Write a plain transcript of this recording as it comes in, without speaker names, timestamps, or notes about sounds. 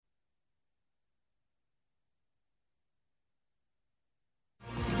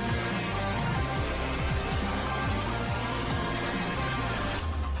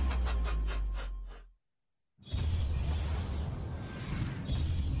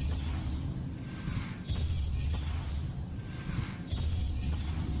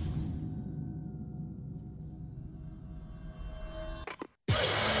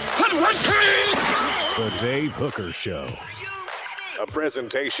Dave Hooker Show. A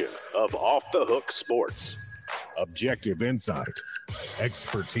presentation of Off the Hook Sports. Objective insight,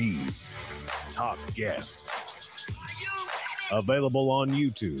 expertise, top guests. Available on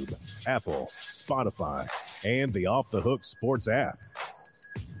YouTube, Apple, Spotify, and the Off the Hook Sports app.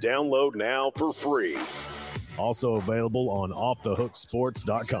 Download now for free. Also available on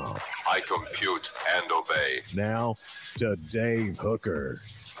offthehooksports.com. I compute and obey. Now to Dave Hooker.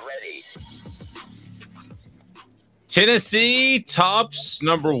 Ready. Tennessee tops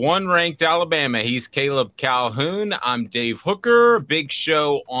number 1 ranked Alabama. He's Caleb Calhoun. I'm Dave Hooker. Big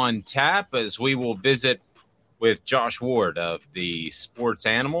show on tap as we will visit with Josh Ward of the Sports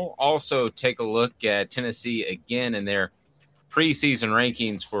Animal. Also take a look at Tennessee again in their preseason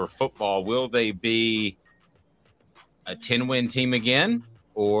rankings for football. Will they be a 10-win team again,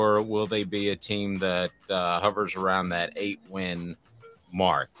 or will they be a team that hovers around that 8-win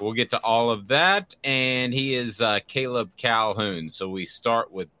mark? We'll get to all of that, and he is Caleb Calhoun. So we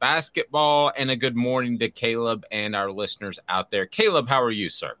start with basketball, and a good morning to Caleb and our listeners out there. Caleb, how are you,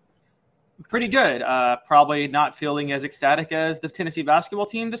 sir? Pretty good. Probably not feeling as ecstatic as the Tennessee basketball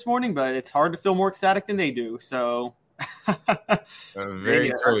team this morning, but it's hard to feel more ecstatic than they do. So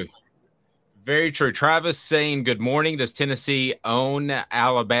very true. Very true. Travis saying good morning. Does Tennessee own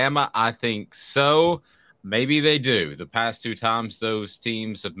Alabama? I think so. Maybe they do. The past 2 times those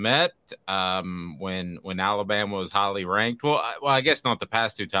teams have met, when Alabama was highly ranked. Well, I guess not the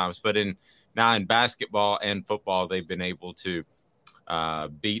past 2 times, but now in basketball and football, they've been able to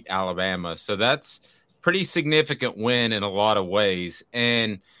beat Alabama. So that's pretty significant win in a lot of ways.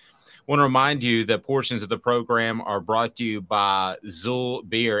 And I want to remind you that portions of the program are brought to you by Xul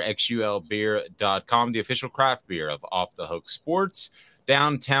Beer, xulbeer.com, the official craft beer of Off the Hook Sports.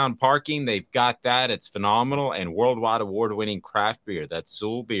 Downtown parking, they've got that. It's phenomenal. And worldwide award-winning craft beer. That's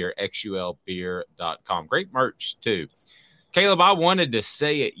Xul Beer, xulbeer.com. Great merch, too. Caleb, I wanted to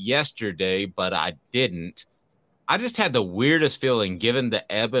say it yesterday, but I didn't. I just had the weirdest feeling, given the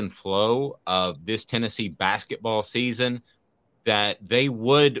ebb and flow of this Tennessee basketball season, that they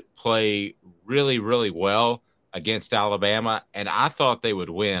would play really, really well against Alabama, and I thought they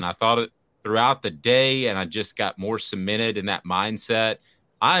would win. I thought it throughout the day, and I just got more cemented in that mindset.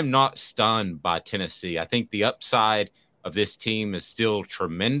 I'm not stunned by Tennessee. I think the upside of this team is still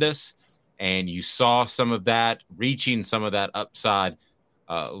tremendous, and you saw some of that, reaching some of that upside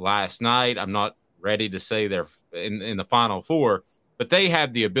last night. I'm not ready to say they're in the Final Four, but they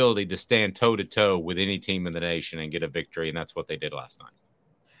have the ability to stand toe-to-toe with any team in the nation and get a victory, and that's what they did last night.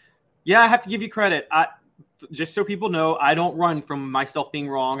 Yeah, I have to give you credit. Just so people know, I don't run from myself being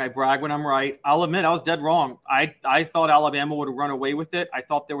wrong. I brag when I'm right. I'll admit I was dead wrong. I thought Alabama would run away with it. I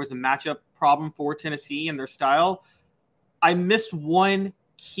thought there was a matchup problem for Tennessee and their style. I missed one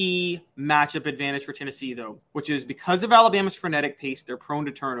key matchup advantage for Tennessee, though, which is because of Alabama's frenetic pace, they're prone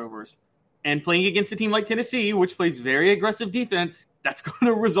to turnovers. And playing against a team like Tennessee, which plays very aggressive defense, that's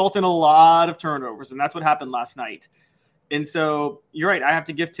going to result in a lot of turnovers. And that's what happened last night. And so you're right. I have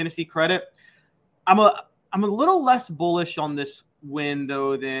to give Tennessee credit. I'm a little less bullish on this win,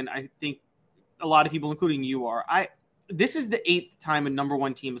 though, than I think a lot of people, including you, are. This is the 8th time a number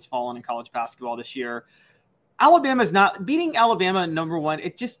 1 team has fallen in college basketball this year. Alabama's not beating Alabama number 1.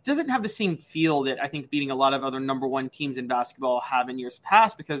 It just doesn't have the same feel that I think beating a lot of other number 1 teams in basketball have in years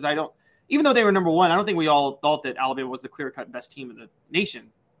past, because even though they were number 1, I don't think we all thought that Alabama was the clear-cut best team in the nation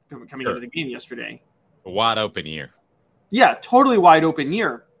coming into the game yesterday. A wide open year. Yeah, totally wide open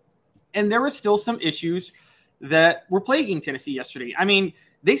year. And there were still some issues that were plaguing Tennessee yesterday. I mean,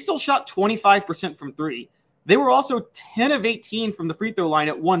 they still shot 25% from 3. They were also 10 of 18 from the free throw line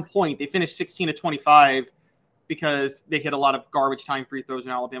at one point. They finished 16 of 25 because they hit a lot of garbage time free throws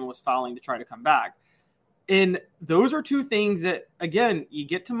and Alabama was fouling to try to come back. And those are 2 things that, again, you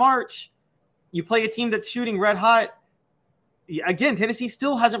get to March, you play a team that's shooting red hot. Again, Tennessee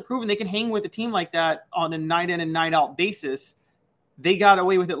still hasn't proven they can hang with a team like that on a night in and night out basis. They got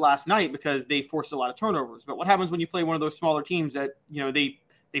away with it last night because they forced a lot of turnovers. But what happens when you play one of those smaller teams that,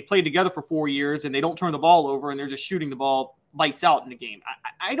 they've played together for 4 years and they don't turn the ball over and they're just shooting the ball lights out in the game?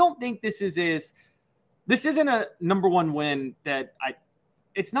 I don't think this isn't a number 1 win that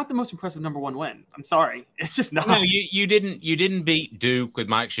it's not the most impressive number 1 win. I'm sorry. It's just not. No, you didn't beat Duke with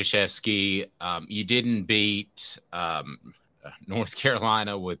Mike Krzyzewski. You didn't beat North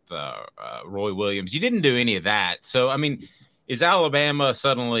Carolina with Roy Williams. You didn't do any of that. So, I mean, is Alabama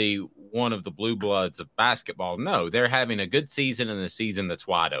suddenly one of the blue bloods of basketball? No, they're having a good season and a season that's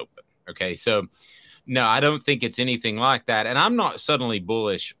wide open. Okay, so no, I don't think it's anything like that. And I'm not suddenly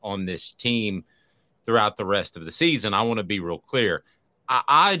bullish on this team throughout the rest of the season. I want to be real clear.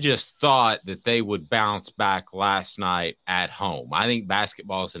 I just thought that they would bounce back last night at home. I think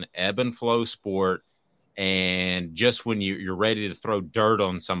basketball is an ebb and flow sport. And just when you're ready to throw dirt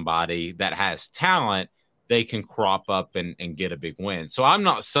on somebody that has talent, they can crop up and get a big win. So I'm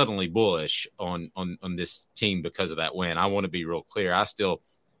not suddenly bullish on this team because of that win. I want to be real clear. I still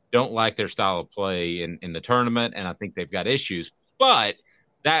don't like their style of play in the tournament, and I think they've got issues. But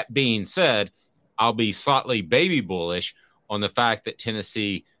that being said, I'll be slightly baby bullish on the fact that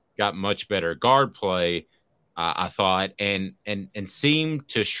Tennessee got much better guard play, I thought, and seemed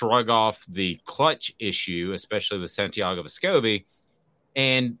to shrug off the clutch issue, especially with Santiago Vescovi.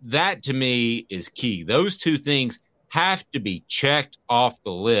 And that, to me, is key. Those two things have to be checked off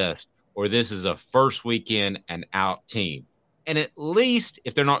the list, or this is a first weekend and out team. And at least,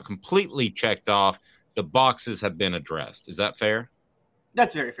 if they're not completely checked off, the boxes have been addressed. Is that fair?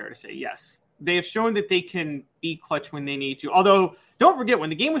 That's very fair to say, yes. They have shown that they can be clutch when they need to. Although, don't forget, when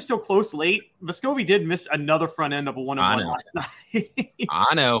the game was still close late, Vescovi did miss another front end of a one-on-one last night.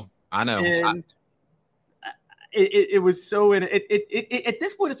 I know. And it was so in it at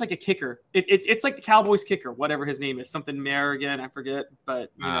this point, it's like a kicker. It's like the Cowboys kicker, whatever his name is, something Merrigan, I forget.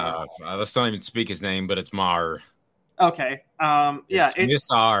 But let's not even speak his name, but it's Mar. Okay. It's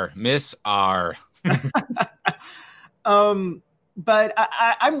Miss R. But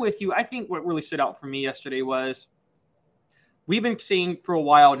I'm with you. I think what really stood out for me yesterday was we've been seeing for a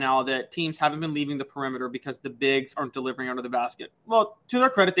while now that teams haven't been leaving the perimeter because the bigs aren't delivering under the basket. Well, to their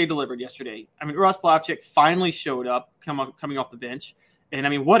credit, they delivered yesterday. I mean, Ross Plavchik finally showed up coming off the bench. And, I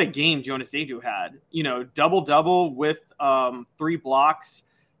mean, what a game Jonas Aidoo had. You know, double-double with 3 blocks.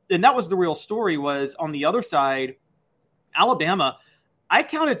 And that was the real story, was on the other side, Alabama, I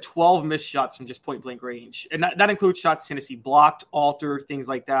counted 12 missed shots from just point-blank range. And that includes shots Tennessee blocked, altered, things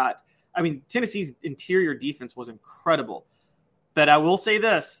like that. I mean, Tennessee's interior defense was incredible. But I will say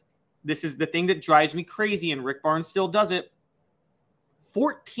this. This is the thing that drives me crazy, and Rick Barnes still does it.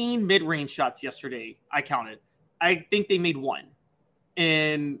 14 mid-range shots yesterday, I counted. I think they made 1.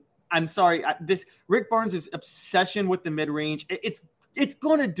 And I'm sorry, this Rick Barnes' obsession with the mid-range, it's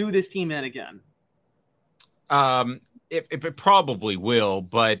going to do this team in again. It probably will,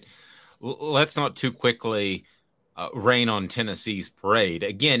 but let's not too quickly rain on Tennessee's parade.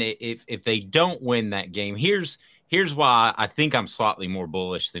 Again, if they don't win that game, here's why I think I'm slightly more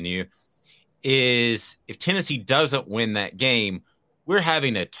bullish than you, is if Tennessee doesn't win that game, we're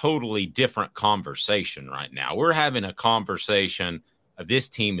having a totally different conversation right now. We're having a conversation of this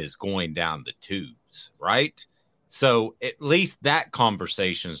team is going down the tubes, right? So at least that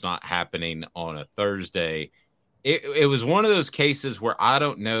conversation is not happening on a Thursday. It was one of those cases where I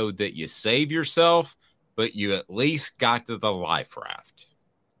don't know that you save yourself, but you at least got to the life raft.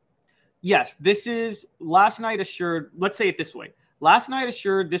 Yes, this is last night assured. Let's say it this way. Last night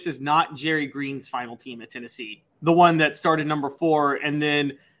assured this is not Jerry Green's final team at Tennessee, the one that started number 4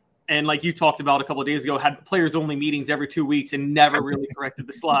 and like you talked about a couple of days ago, had players only meetings every 2 weeks and never really corrected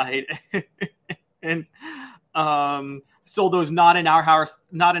the slide. And sold those not in our house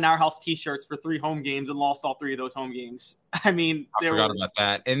t-shirts for 3 home games and lost all 3 of those home games. I mean, I forgot about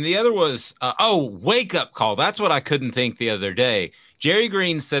that. And the other was wake up call. That's what I couldn't think the other day. Jerry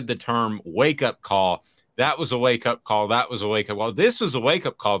Green said the term wake up call. That was a wake up call. That was a wake up call. This was a wake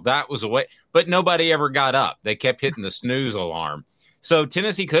up call. That was a wake, but nobody ever got up. They kept hitting the snooze alarm. So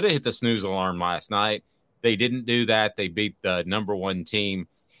Tennessee could have hit the snooze alarm last night. They didn't do that. They beat the number 1 team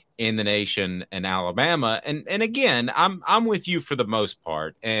in the nation and Alabama. And again, I'm with you for the most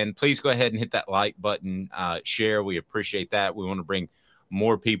part. And please go ahead and hit that like button, share. We appreciate that. We want to bring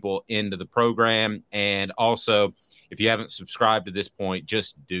more people into the program. And also, if you haven't subscribed to this point,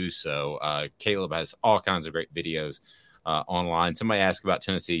 just do so. Caleb has all kinds of great videos online. Somebody asked about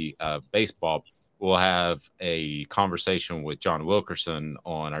Tennessee baseball. We'll have a conversation with John Wilkerson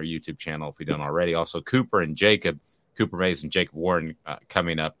on our YouTube channel if we don't already. Also, Cooper Mays and Jacob Warren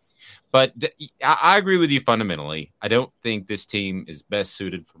coming up. But I agree with you fundamentally. I don't think this team is best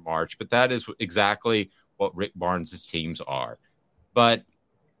suited for March, but that is exactly what Rick Barnes' teams are. But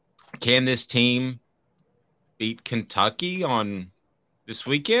can this team beat Kentucky on this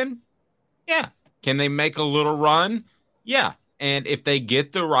weekend? Yeah. Can they make a little run? Yeah. And if they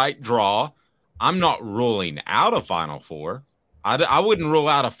get the right draw, I'm not ruling out a Final Four. I wouldn't rule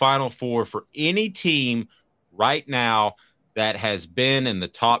out a Final Four for any team right now that has been in the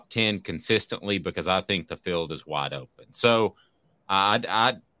top 10 consistently, because I think the field is wide open. So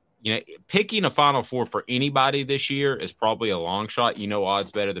picking a Final Four for anybody this year is probably a long shot. You know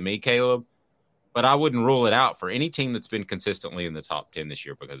odds better than me, Caleb. But I wouldn't rule it out for any team that's been consistently in the top 10 this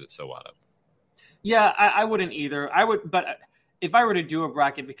year because it's so wide open. Yeah, I wouldn't either. I would, but if I were to do a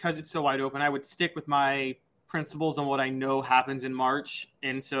bracket, because it's so wide open, I would stick with my principles on what I know happens in March.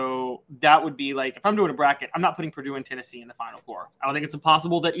 And so that would be like, if I'm doing a bracket, I'm not putting Purdue and Tennessee in the Final Four. I don't think it's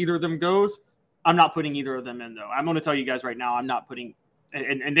impossible that either of them goes. I'm not putting either of them in, though. I'm going to tell you guys right now, I'm not putting –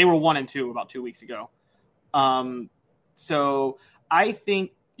 and they were 1-2 about 2 weeks ago. So I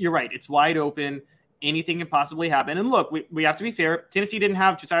think you're right. It's wide open. Anything can possibly happen. And look, we have to be fair. Tennessee didn't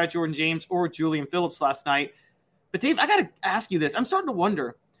have Josiah Jordan-James or Julian Phillips last night. But, Dave, I got to ask you this. I'm starting to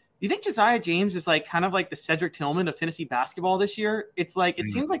wonder – do you think Josiah James is like kind of like the Cedric Tillman of Tennessee basketball this year? It's like it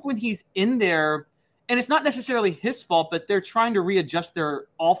seems like when he's in there, and it's not necessarily his fault, but they're trying to readjust their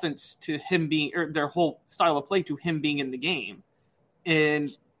offense to him being, or their whole style of play to him being in the game,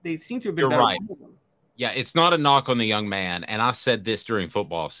 and they seem to have been better. Right. Yeah, it's not a knock on the young man, and I said this during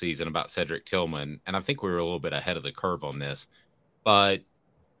football season about Cedric Tillman, and I think we were a little bit ahead of the curve on this, but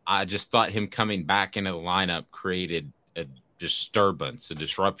I just thought him coming back into the lineup created a disturbance, a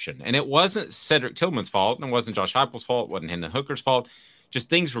disruption. And it wasn't Cedric Tillman's fault, and it wasn't Josh Heupel's fault, it wasn't Hendon Hooker's fault. Just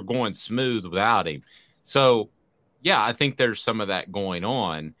things were going smooth without him. So, yeah, I think there's some of that going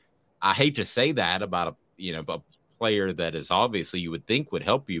on. I hate to say that about a player that is obviously you would think would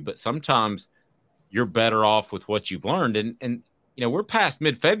help you, but sometimes you're better off with what you've learned. And we're past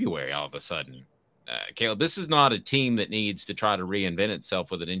mid-February all of a sudden. Caleb, this is not a team that needs to try to reinvent itself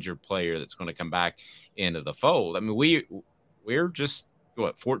with an injured player that's going to come back into the fold. I mean, we're just,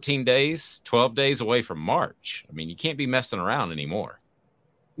 14 days, 12 days away from March. I mean, you can't be messing around anymore.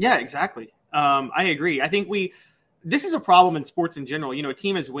 Yeah, exactly. I agree. I think this is a problem in sports in general. A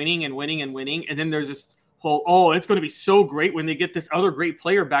team is winning and winning and winning, and then there's this whole, it's going to be so great when they get this other great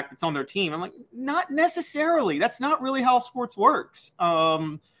player back that's on their team. I'm like, not necessarily. That's not really how sports works.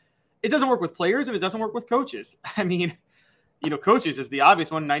 It doesn't work with players, and it doesn't work with coaches. I mean, coaches is the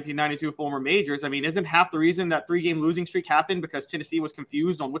obvious one. 1992 former Majors. I mean, isn't half the reason that 3-game losing streak happened because Tennessee was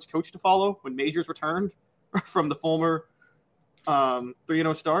confused on which coach to follow when Majors returned from the former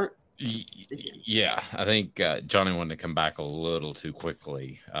 3-0 start? Yeah, I think Johnny wanted to come back a little too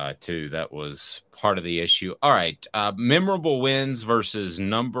quickly, too. That was part of the issue. All right, memorable wins versus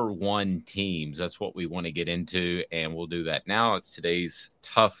number one teams. That's what we want to get into, and we'll do that now. It's today's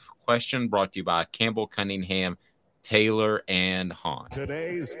tough question brought to you by Campbell Cunningham, Taylor, and Hahn.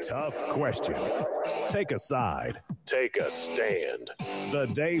 Today's tough question. Take a side. Take a stand. The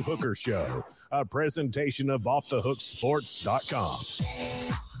Dave Hooker Show, a presentation of offthehooksports.com.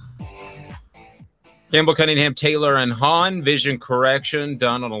 Campbell Cunningham, Taylor, and Hahn, vision correction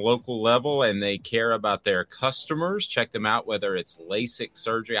done on a local level, and they care about their customers. Check them out, whether it's LASIK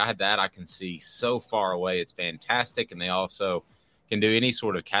surgery. I had that. I can see so far away. It's fantastic, and they also can do any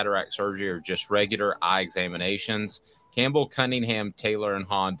sort of cataract surgery or just regular eye examinations. Campbell, Cunningham, Taylor, and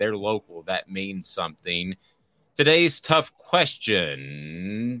Hahn, they're local. That means something. Today's tough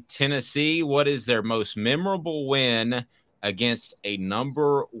question. Tennessee, what is their most memorable win against a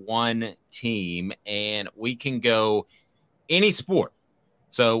number one team? And we can go any sport.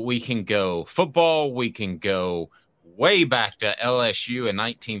 So we can go football. We can go way back to LSU in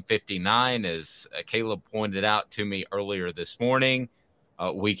 1959, as Caleb pointed out to me earlier this morning.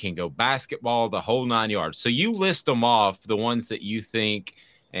 We can go basketball, the whole 9 yards. So you list them off, the ones that you think,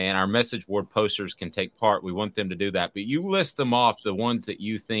 and our message board posters can take part. We want them to do that. But you list them off, the ones that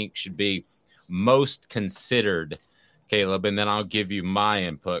you think should be most considered, Caleb, and then I'll give you my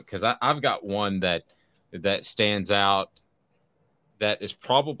input, because I've got one that stands out that is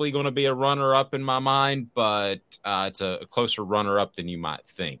probably going to be a runner-up in my mind, but it's a closer runner-up than you might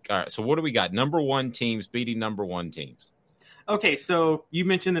think. All right, so what do we got? Number one teams beating number one teams. Okay, so you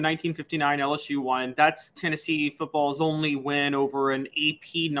mentioned the 1959 LSU one. That's Tennessee football's only win over an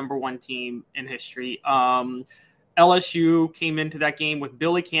AP number one team in history. LSU came into that game with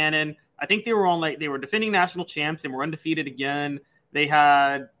Billy Cannon. I think they were defending national champs and were undefeated again. They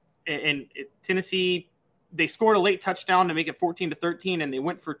had in Tennessee, they scored a late touchdown to make it 14-13, and they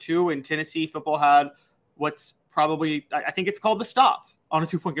went for two. And Tennessee football had what's probably, I think it's called the stop on a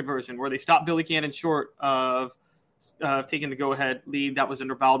 2-point conversion, where they stopped Billy Cannon short of taking the go-ahead lead. That was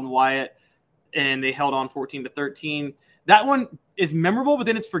under Bowden Wyatt, and they held on 14-13. That one is memorable, but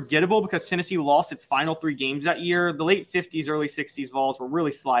then it's forgettable because Tennessee lost its final 3 games that year. The late 50s, early 60s Vols were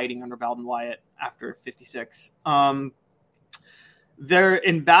really sliding under Bowden Wyatt after 56. There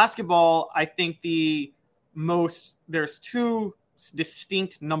in basketball, I think there's 2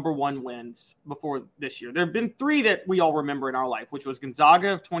 distinct number one wins before this year. There have been 3 that we all remember in our life, which was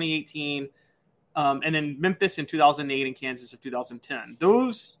Gonzaga of 2018, and then Memphis in 2008 and Kansas of 2010.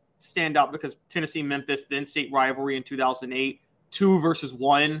 Those stand out because Tennessee-Memphis, the in-state rivalry in 2008, 2 versus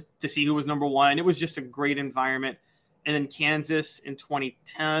 1 to see who was number one. It was just a great environment. and then Kansas in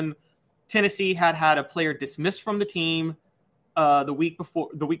 2010. Tennessee had a player dismissed from the team the week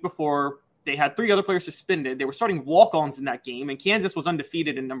before. They had 3 other players suspended. They were starting walk-ons in that game, and Kansas was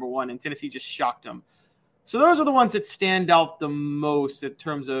undefeated in number 1, and Tennessee just shocked them. So those are the ones that stand out the most in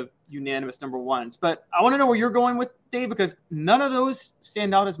terms of unanimous number 1s. But I want to know where you're going with, Dave, because none of those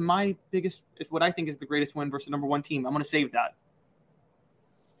stand out as what I think is the greatest win versus number 1 team. I'm going to save that.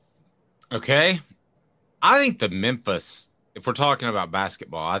 Okay. I think the Memphis, if we're talking about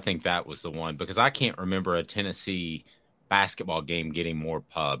basketball, I think that was the one, because I can't remember a Tennessee basketball game getting more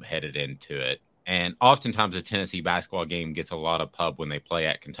pub headed into it. And oftentimes a Tennessee basketball game gets a lot of pub when they play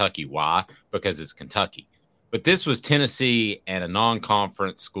at Kentucky. Why? Because it's Kentucky. But this was Tennessee and a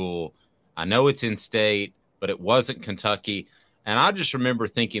non-conference school. I know it's in state, but it wasn't Kentucky. And I just remember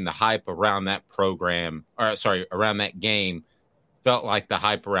thinking the hype around that around that game felt like the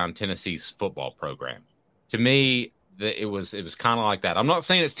hype around Tennessee's football program. To me, it was kind of like that. I'm not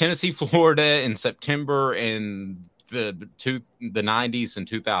saying it's Tennessee, Florida in September in the 90s and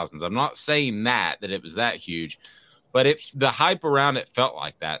 2000s. I'm not saying that it was that huge, but the hype around it felt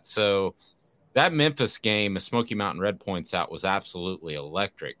like that. So that Memphis game, as Smoky Mountain Red points out, was absolutely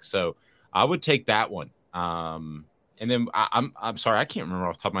electric. So I would take that one. And then I'm sorry, I can't remember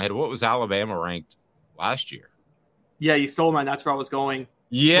off the top of my head. What was Alabama ranked last year? Yeah, you stole mine. That's where I was going.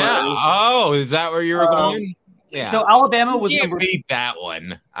 Yeah. Oh, is that where you were going? Yeah. So Alabama was beat that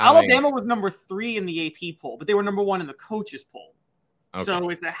one. Alabama was number 3 in the AP poll, but they were number 1 in the coaches poll. Okay. So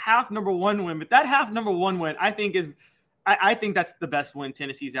it's a half number 1 win, but that half number 1 win, I think that's the best win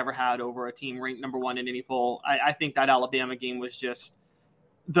Tennessee's ever had over a team ranked number 1 in any poll. I think that Alabama game was just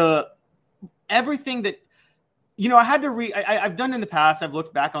everything that, I had to I've done in the past. I've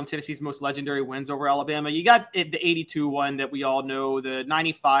looked back on Tennessee's most legendary wins over Alabama. You got the 82 one that we all know, the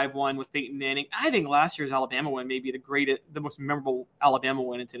 95 one with Peyton Manning. I think last year's Alabama win may be the most memorable Alabama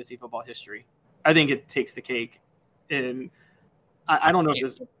win in Tennessee football history. I think it takes the cake. And I don't know if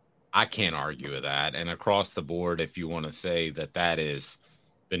there's... I can't argue with that. And across the board, if you want to say that is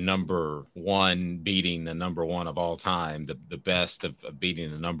the number 1 beating the number 1 of all time, the best of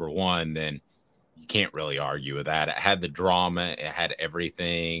beating the number 1, then you can't really argue with that. It had the drama. It had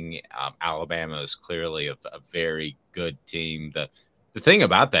everything. Alabama is clearly a very good team. The thing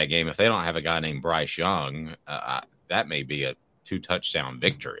about that game, if they don't have a guy named Bryce Young, that may be a 2-touchdown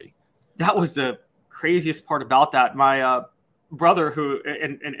victory. That was the craziest part about that. My brother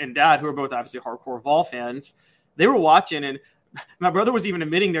and dad, who are both obviously hardcore Vol fans, they were watching, and my brother was even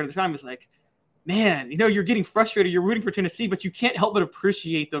admitting there at the time, was like, man, you're getting frustrated. You're rooting for Tennessee, but you can't help but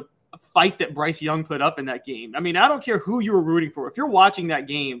appreciate the fight that Bryce Young put up in that game. I mean, I don't care who you were rooting for. If you're watching that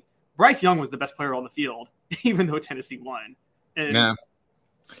game, Bryce Young was the best player on the field, even though Tennessee won. Yeah,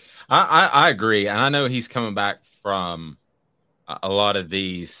 I agree. And I know he's coming back from a lot of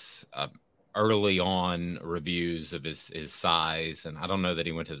these early on reviews of his size. And I don't know that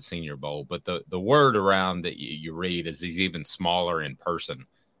he went to the Senior Bowl, but the word around that you read is he's even smaller in person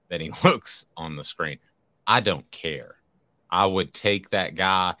than he looks on the screen. I don't care. I would take that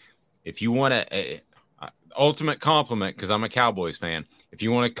guy. If you want to, ultimate compliment, because I'm a Cowboys fan, if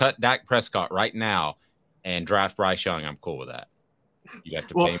you want to cut Dak Prescott right now and draft Bryce Young, I'm cool with that. You have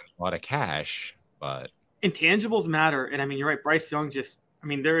to pay him a lot of cash, but intangibles matter. And I mean, you're right. Bryce Young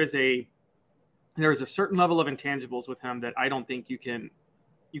there is a certain level of intangibles with him that I don't think you can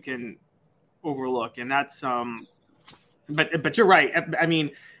overlook. And that's, but you're right. I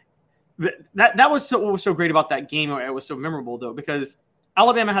mean, that was what was so great about that game. It was so memorable though, because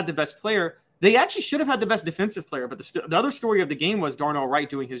Alabama had the best player. They actually should have had the best defensive player, but the other story of the game was Darnell Wright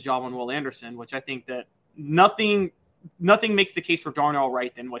doing his job on Will Anderson, which I think that nothing makes the case for Darnell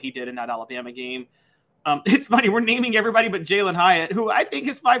Wright than what he did in that Alabama game. It's funny, we're naming everybody but Jalen Hyatt, who I think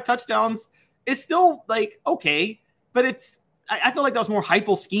his 5 touchdowns is still like okay, but I feel like that was more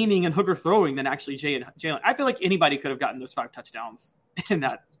Heupel scheming and Hooker throwing than actually Jalen. I feel like anybody could have gotten those 5 touchdowns in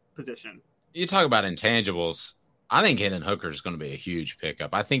that position. You talk about intangibles. I think Hendon Hooker is going to be a huge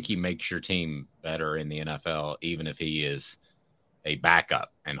pickup. I think he makes your team better in the NFL, even if he is a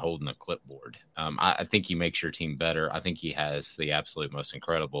backup and holding a clipboard. I think he makes your team better. I think he has the absolute most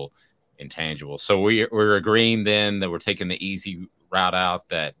incredible intangibles. So we're agreeing then that we're taking the easy route out,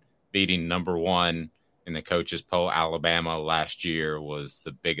 that beating number 1 in the coaches poll, Alabama, last year was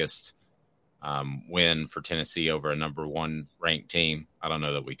the biggest win for Tennessee over a number 1 ranked team. I don't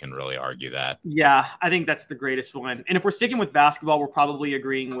know that we can really argue that. Yeah, I think that's the greatest one. And if we're sticking with basketball, we're probably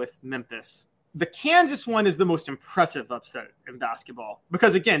agreeing with Memphis. The Kansas one is the most impressive upset in basketball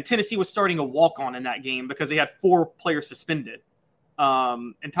because, again, Tennessee was starting a walk-on in that game because they had 4 players suspended.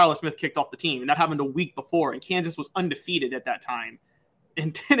 and Tyler Smith kicked off the team. And that happened a week before, and Kansas was undefeated at that time.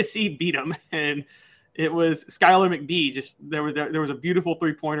 And Tennessee beat them, and it was Skylar McBee. Just there was a beautiful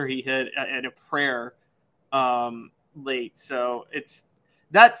 3-pointer he hit at a prayer late. So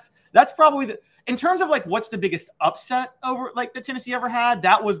that's probably in terms of like what's the biggest upset over like that Tennessee ever had.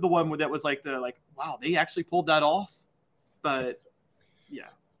 That was the one that was like wow, they actually pulled that off. But yeah.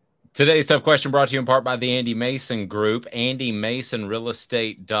 Today's tough question brought to you in part by the Andy Mason Group,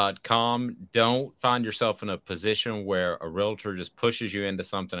 AndyMasonRealEstate.com. Don't find yourself in a position where a realtor just pushes you into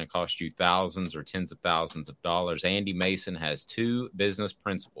something and costs you thousands or tens of thousands of dollars. Andy Mason has 2 business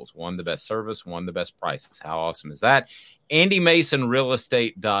principles: one, the best service; one, the best prices. How awesome is that?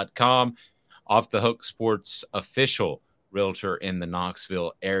 AndyMasonRealEstate.com, Off the Hook Sports official realtor in the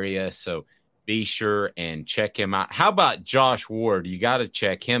Knoxville area. So be sure and check him out. How about Josh Ward? You got to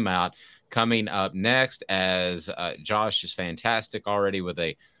check him out coming up next, as Josh is fantastic already with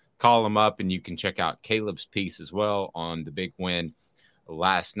a column up, and you can check out Caleb's piece as well on the big win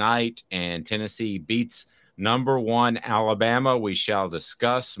last night. And Tennessee beats number 1 Alabama. We shall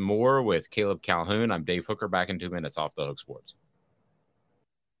discuss more with Caleb Calhoun. I'm Dave Hooker. Back in 2 minutes, Off the Hook Sports.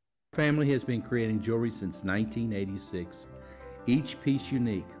 Family has been creating jewelry since 1986, each piece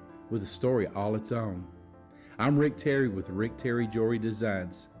unique, with a story all its own. I'm Rick Terry with Rick Terry Jewelry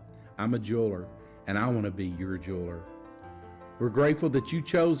Designs. I'm a jeweler, and I want to be your jeweler. We're grateful that you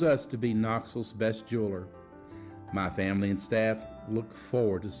chose us to be Knoxville's best jeweler. My family and staff look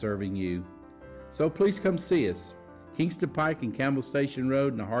forward to serving you. So please come see us. Kingston Pike and Campbell Station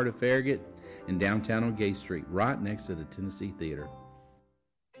Road in the heart of Farragut, and downtown on Gay Street, right next to the Tennessee Theater.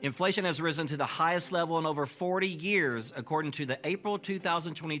 Inflation has risen to the highest level in over 40 years, according to the April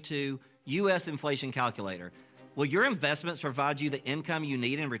 2022 U.S. Inflation Calculator. Will your investments provide you the income you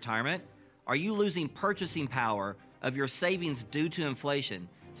need in retirement? Are you losing purchasing power of your savings due to inflation?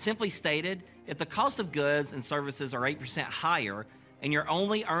 Simply stated, if the cost of goods and services are 8% higher and you're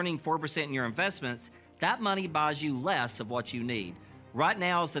only earning 4% in your investments, that money buys you less of what you need. Right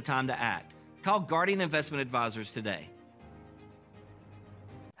now is the time to act. Call Guardian Investment Advisors today.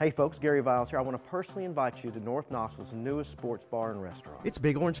 Hey folks, Gary Viles here. I want to personally invite you to North Knoxville's newest sports bar and restaurant. It's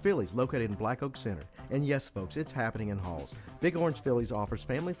Big Orange Phillies, located in Black Oak Center. And yes folks, it's happening in Halls. Big Orange Phillies offers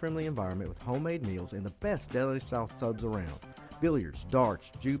family-friendly environment with homemade meals and the best deli-style subs around. Billiards,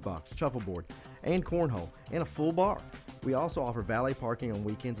 darts, jukebox, shuffleboard, and cornhole, and a full bar. We also offer valet parking on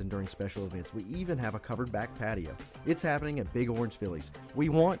weekends and during special events. We even have a covered back patio. It's happening at Big Orange Phillies. We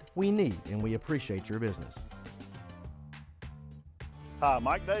want, we need, and we appreciate your business. Hi,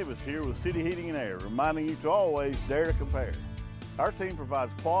 Mike Davis here with City Heating and Air, reminding you to always dare to compare. Our team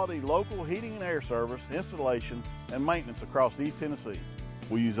provides quality local heating and air service, installation, and maintenance across East Tennessee.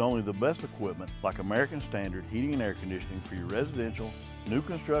 We use only the best equipment like American Standard heating and air conditioning for your residential, new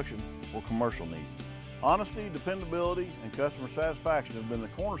construction, or commercial needs. Honesty, dependability, and customer satisfaction have been the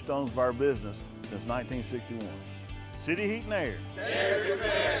cornerstones of our business since 1961. City Heat and Air. Dare to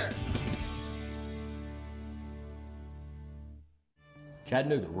compare.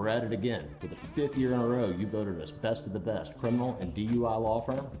 Chattanooga, we're at it again. For the 5th year in a row, you voted us best of the best criminal and DUI law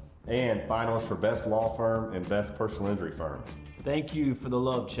firm. And finalists for best law firm and best personal injury firm. Thank you for the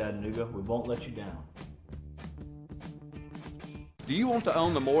love, Chattanooga. We won't let you down. Do you want to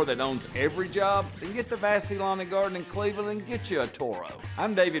own the more that owns every job? Then get to Vassey Lawn and Garden in Cleveland and get you a Toro.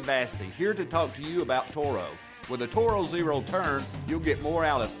 I'm David Vassey, here to talk to you about Toro. With a Toro Zero Turn, you'll get more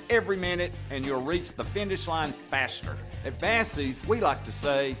out of every minute and you'll reach the finish line faster. At Vassey's, we like to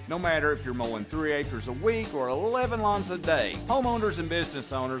say, no matter if you're mowing 3 acres a week or 11 lawns a day, homeowners and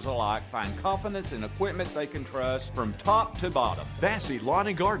business owners alike find confidence in equipment they can trust from top to bottom. Vassey Lawn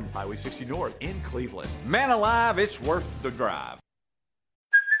and Garden, Highway 60 North in Cleveland. Man alive, it's worth the drive.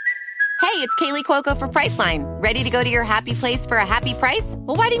 Hey, it's Kaylee Cuoco for Priceline. Ready to go to your happy place for a happy price?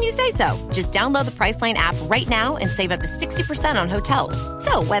 Well, why didn't you say so? Just download the Priceline app right now and save up to 60% on hotels.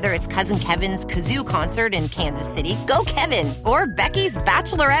 So whether it's Cousin Kevin's Kazoo Concert in Kansas City, go Kevin, or Becky's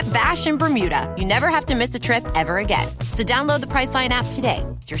Bachelorette Bash in Bermuda, you never have to miss a trip ever again. So download the Priceline app today.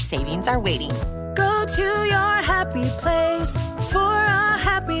 Your savings are waiting. Go to your happy place for a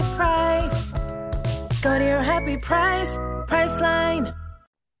happy price. Go to your happy price, Priceline.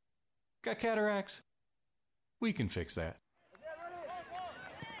 Got cataracts? We can fix that.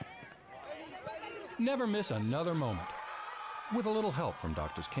 Never miss another moment. With a little help from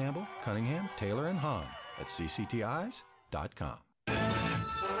Doctors Campbell, Cunningham, Taylor, and Hahn at cctis.com.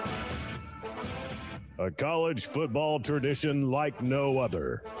 A college football tradition like no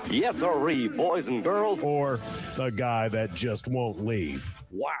other. Yes, sirree, boys and girls. Or a guy that just won't leave.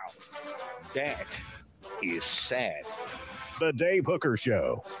 Wow, that is sad. The Dave Hooker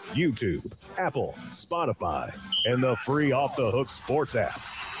Show, YouTube, Apple, Spotify, and the free Off the Hook Sports app.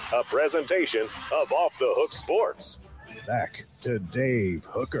 A presentation of Off the Hook Sports. Back to Dave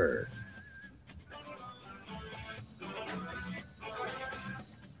Hooker.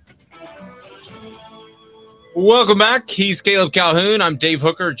 Welcome back. He's Caleb Calhoun. I'm Dave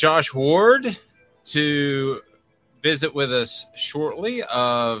Hooker. Josh Ward to visit with us shortly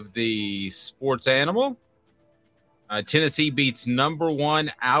of the Sports Animal. Tennessee beats number 1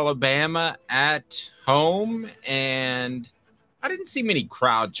 Alabama at home, and I didn't see many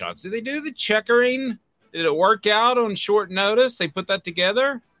crowd shots. Did they do the checkering? Did it work out on short notice? They put that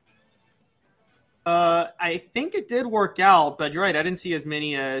together? I think it did work out, but you're right. I didn't see that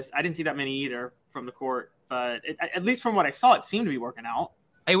many either from the court. But at least from what I saw, it seemed to be working out.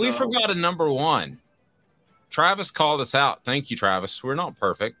 Hey, we forgot a number 1. Travis called us out. Thank you, Travis. We're not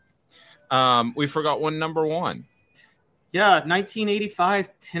perfect. We forgot one number 1. Yeah, 1985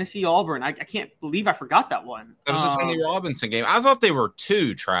 Tennessee-Auburn. I can't believe I forgot that one. That was a Tony Robinson game. I thought they were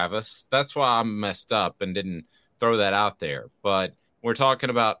 2, Travis. That's why I messed up and didn't throw that out there. But we're talking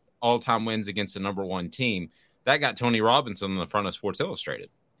about all-time wins against the number 1 team. That got Tony Robinson on the front of Sports Illustrated.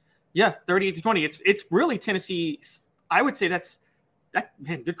 Yeah, 38-20. It's really Tennessee. I would say man,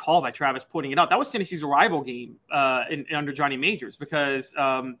 good call by Travis pointing it out. That was Tennessee's rival game under Johnny Majors because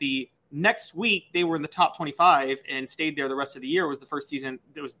the next week they were in the top 25 and stayed there the rest of the year. It was the first season.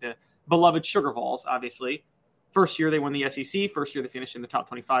 It was the beloved Sugar Vols, obviously. First year they won the SEC. First year they finished in the top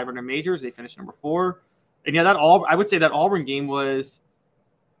 25 under Majors. They finished number 4. And yeah, I would say that Auburn game was.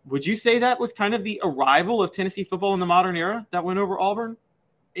 Would you say that was kind of the arrival of Tennessee football in the modern era that went over Auburn?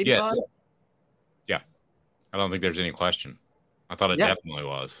 85? Yes. Yeah. I don't think there's any question. I thought it definitely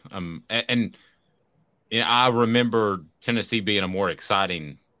was. And I remember Tennessee being a more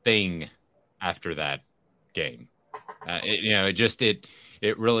exciting thing after that game.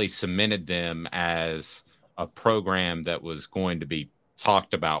 It really cemented them as a program that was going to be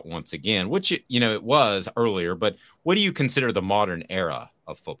talked about once again, which, it was earlier. But what do you consider the modern era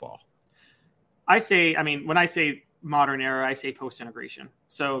of football? When I say modern era, I say post-integration.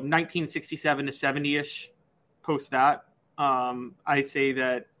 So 1967 to 70-ish, post that. I say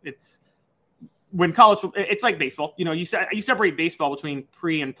that it's when college. It's like baseball. You separate baseball between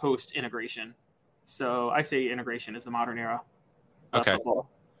pre and post-integration. So I say integration is the modern era. Okay. Football.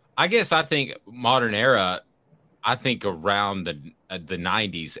 I guess I think modern era. I think around the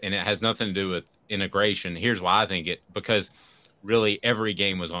 90s, and it has nothing to do with integration. Here's why I think it, because really every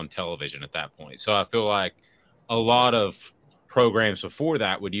game was on television at that point. So I feel like a lot of programs before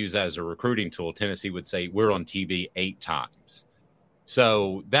that would use that as a recruiting tool. Tennessee would say, we're on TV 8 times.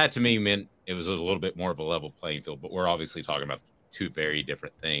 So that to me meant it was a little bit more of a level playing field, but we're obviously talking about 2 very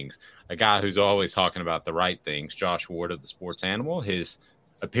different things. A guy who's always talking about the right things, Josh Ward of the Sports Animal. His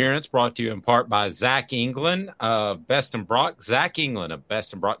appearance brought to you in part by Zach England of Best and Brock. Zach England of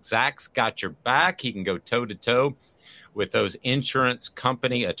Best and Brock. Zach's got your back. He can go toe-to-toe with those insurance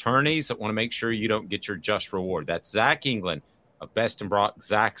company attorneys that want to make sure you don't get your just reward. That's Zach England of Best and Brock.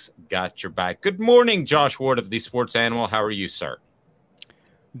 Zach's got your back. Good morning, Josh Ward of the Sports Animal. How are you, sir?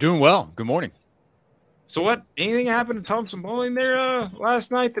 Doing well. Good morning. So anything happened to Thompson Bowling there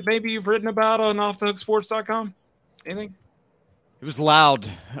last night that maybe you've written about on offthehooksports.com? Anything? It was loud.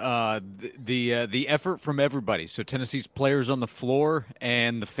 The effort from everybody. So Tennessee's players on the floor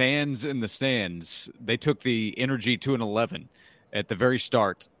and the fans in the stands, they took the energy to an 11 at the very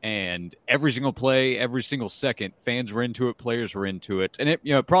start. And every single play, every single second, fans were into it, players were into it. And it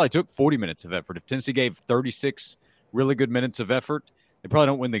probably took 40 minutes of effort. If Tennessee gave 36 really good minutes of effort, they probably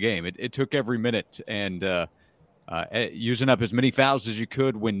don't win the game. It took every minute, and using up as many fouls as you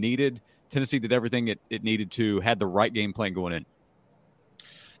could when needed. Tennessee did everything it needed to, had the right game plan going in.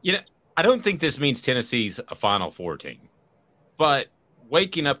 I don't think this means Tennessee's a Final Four team. But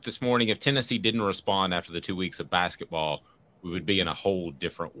waking up this morning, if Tennessee didn't respond after the 2 weeks of basketball, we would be in a whole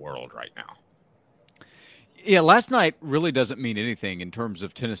different world right now. Yeah, last night really doesn't mean anything in terms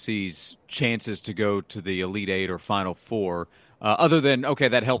of Tennessee's chances to go to the Elite Eight or Final Four, other than, okay,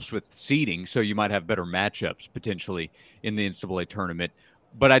 that helps with seeding, so you might have better matchups potentially in the NCAA tournament.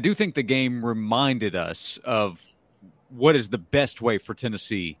 But I do think the game reminded us of what is the best way for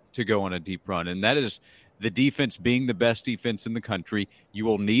Tennessee to go on a deep run, and that is the defense being the best defense in the country. You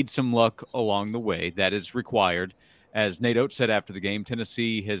will need some luck along the way. That is required. As Nate Oates said after the game,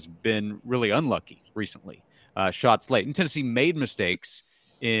 Tennessee has been really unlucky recently. Shots late. And Tennessee made mistakes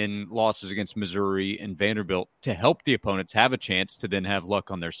in losses against Missouri and Vanderbilt to help the opponents have a chance to then have luck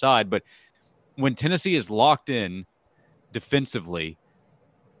on their side. But when Tennessee is locked in defensively,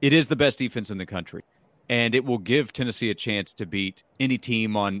 it is the best defense in the country. and it will give Tennessee a chance to beat any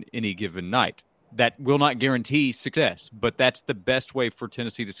team on any given night. That will not guarantee success, but that's the best way for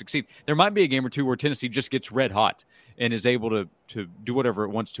Tennessee to succeed. There might be a game or two where Tennessee just gets red hot and is able to do whatever it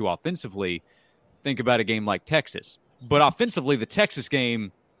wants to offensively. Think about a game like Texas. But offensively, the Texas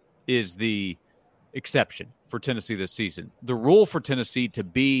game is the exception for Tennessee this season. The rule for Tennessee to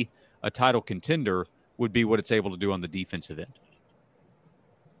be a title contender would be what it's able to do on the defensive end.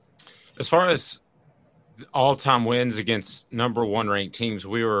 As far as all-time wins against number one ranked teams,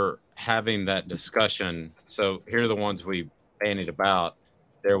 we were having that discussion. So here are the ones we bandied about.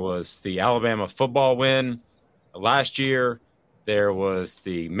 There was the Alabama football win last year. There was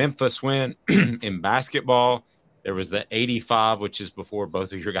the Memphis win in basketball. There was the 85, which is before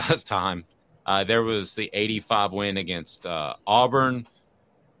both of your guys' time. There was the 85 win against Auburn.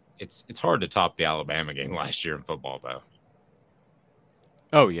 It's hard to top the Alabama game last year in football, though.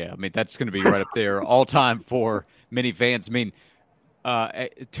 Oh, yeah. I mean, that's going to be right up there all time for many fans. I mean,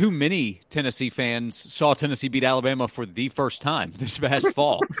 too many Tennessee fans saw Tennessee beat Alabama for the first time this past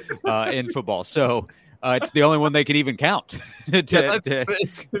fall in football. So it's the only one they could even count. It's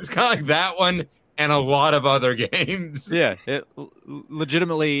kind of like that one and a lot of other games. Yeah,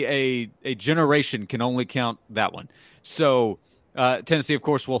 legitimately a generation can only count that one. So Tennessee, of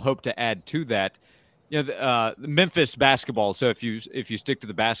course, will hope to add to that. You know, the Memphis basketball. So if you stick to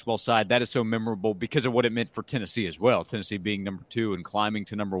the basketball side, that is so memorable because of what it meant for Tennessee as well. Tennessee being number 2 and climbing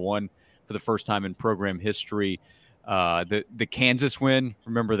to number 1 for the first time in program history. The Kansas win,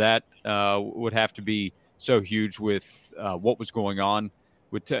 remember that, would have to be so huge with what was going on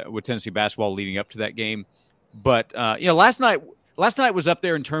with Tennessee basketball leading up to that game. But last night was up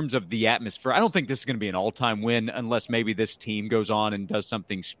there in terms of the atmosphere. I don't think this is going to be an all-time win unless maybe this team goes on and does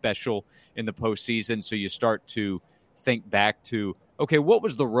something special in the postseason. So you start to think back to, okay, what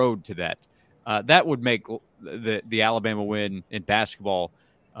was the road to that? That would make the Alabama win in basketball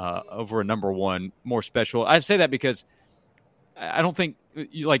over a number 1 more special. I say that because I don't think,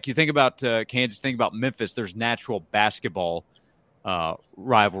 you think about Kansas, think about Memphis, there's natural basketball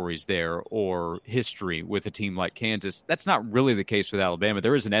rivalries there or history with a team like Kansas. That's not really the case with Alabama.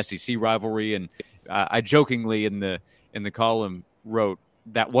 There is an SEC rivalry, and I jokingly in the column wrote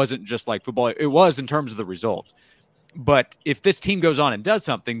that wasn't just like football. It was in terms of the result. But if this team goes on and does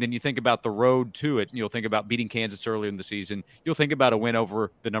something, then you think about the road to it, and you'll think about beating Kansas earlier in the season. You'll think about a win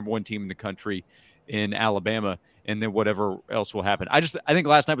over the number 1 team in the country in Alabama, and then whatever else will happen. I think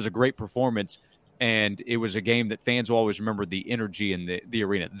last night was a great performance, and it was a game that fans will always remember the energy in the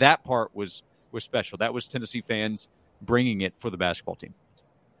arena. That part was special. That was Tennessee fans bringing it for the basketball team.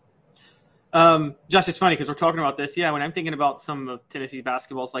 Josh, it's funny because we're talking about this. Yeah, when I'm thinking about some of Tennessee's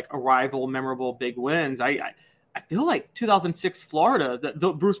basketballs, like arrival, memorable, big wins, I feel like 2006 Florida,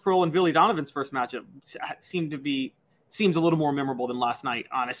 the Bruce Pearl and Billy Donovan's first matchup seems a little more memorable than last night,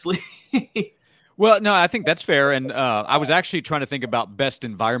 honestly. Well, no, I think that's fair. And I was actually trying to think about best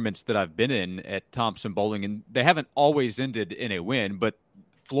environments that I've been in at Thompson-Boling, and they haven't always ended in a win, but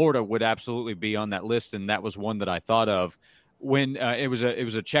Florida would absolutely be on that list, and that was one that I thought of when it was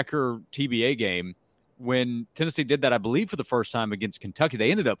a Checker TBA game. When Tennessee did that, I believe for the first time against Kentucky,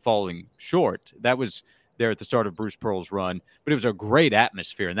 they ended up falling short. That was there at the start of Bruce Pearl's run, but it was a great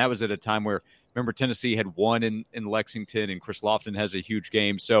atmosphere, and that was at a time where, remember, Tennessee had won in Lexington, and Chris Lofton has a huge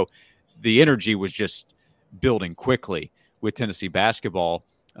game, so the energy was just building quickly with Tennessee basketball.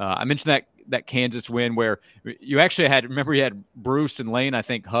 I mentioned that Kansas win where you actually had Bruce and Lane, I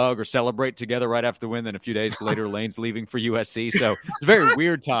think, hug or celebrate together right after the win. Then a few days later, Lane's leaving for USC. So it's a very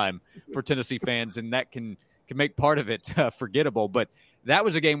weird time for Tennessee fans, and that can make part of it forgettable. But that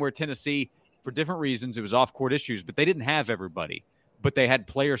was a game where Tennessee, for different reasons, it was off-court issues, but they didn't have everybody. But they had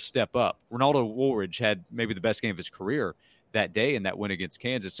players step up. Ronaldo Woolridge had maybe the best game of his career that day in that win against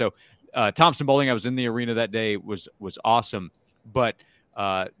Kansas. So Thompson-Boling, I was in the arena that day, was awesome. But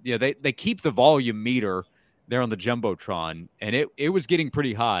they keep the volume meter there on the Jumbotron, and it was getting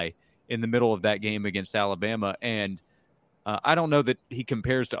pretty high in the middle of that game against Alabama. And I don't know that he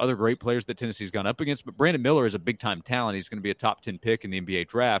compares to other great players that Tennessee's gone up against, but Brandon Miller is a big-time talent. He's going to be a top 10 pick in the NBA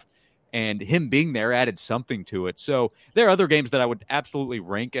draft, and him being there added something to it. So there are other games that I would absolutely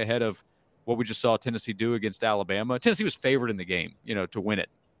rank ahead of what we just saw Tennessee do against Alabama. Tennessee was favored in the game, to win it.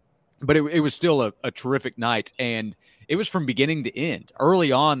 But it was still a terrific night, and it was from beginning to end.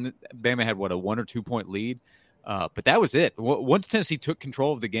 Early on, Bama had, a 1 or 2 point lead, but that was it. Once Tennessee took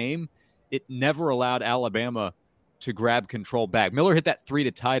control of the game, it never allowed Alabama to grab control back. Miller hit that 3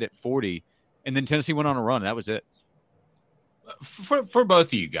 to tie it at 40, and then Tennessee went on a run. That was it. For both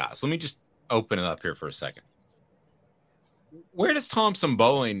of you guys, let me just open it up here for a second. Where does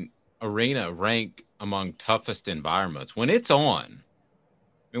Thompson-Boling Arena rank among toughest environments when it's on.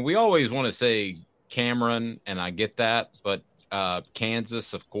 I mean, we always want to say Cameron, and I get that, but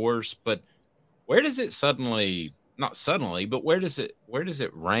Kansas, of course. But where does it not suddenly, but where does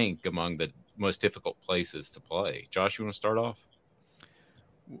it rank among the most difficult places to play? Josh, you want to start off?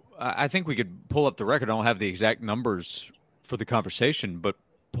 I think we could pull up the record. I don't have the exact numbers for the conversation, but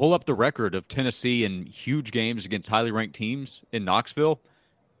pull up the record of Tennessee in huge games against highly ranked teams in Knoxville.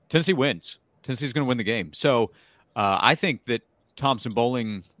 Tennessee wins. Tennessee's going to win the game. So I think that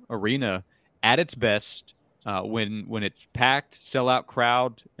Thompson-Boling Arena at its best, when it's packed, sellout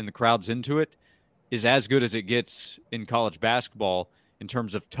crowd, and the crowd's into it, is as good as it gets in college basketball in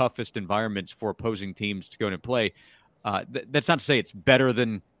terms of toughest environments for opposing teams to go in and play. That's not to say it's better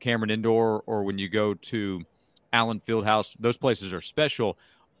than Cameron Indoor or when you go to Allen Fieldhouse. Those places are special.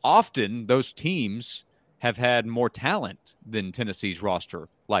 Often those teams have had more talent than Tennessee's roster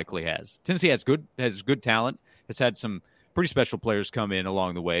likely has. Tennessee has good talent, has had some pretty special players come in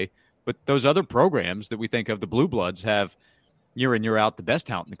along the way, but those other programs that we think of, the Blue Bloods, have year in, year out the best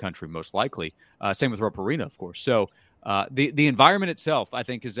talent in the country, most likely. Same with Rupp Arena, of course. So the environment itself, I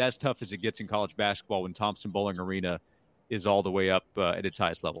think, is as tough as it gets in college basketball when Thompson-Boling Arena is all the way up at its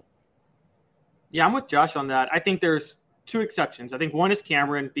highest level. Yeah, I'm with Josh on that. I think there's two exceptions. I think one is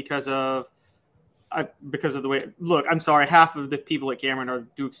Cameron because of the way. Look, I'm sorry, half of the people at Cameron are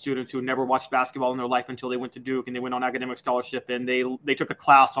Duke students who never watched basketball in their life until they went to Duke and they went on academic scholarship and they took a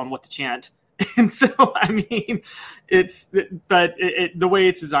class on what to chant. And so, I mean, the way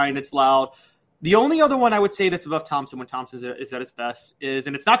it's designed, it's loud. The only other one I would say that's above Thompson when Thompson is at its best is,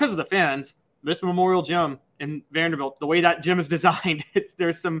 and it's not because of the fans, but it's Memorial Gym in Vanderbilt. The way that gym is designed,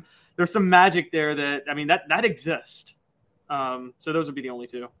 there's some magic there that exists. So those would be the only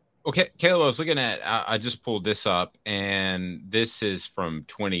two. Okay, Caleb, I was looking at, I just pulled this up, and this is from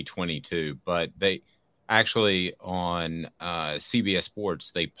 2022, but they actually on CBS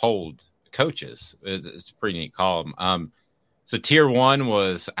Sports, they polled coaches. It's a pretty neat column. So tier 1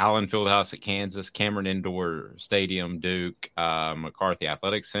 was Allen Fieldhouse at Kansas, Cameron Indoor Stadium, Duke, McCarthy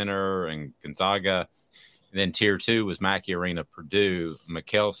Athletic Center, and Gonzaga. And then tier 2 was Mackey Arena, Purdue,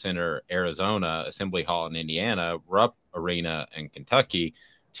 McKell Center, Arizona, Assembly Hall in Indiana, Rupp Arena in Kentucky.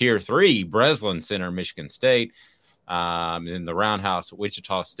 Tier 3, Breslin Center, Michigan State, and then the Roundhouse at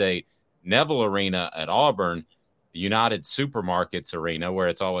Wichita State, Neville Arena at Auburn, the United Supermarkets Arena, where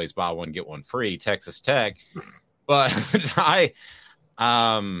it's always buy one, get one free, Texas Tech. But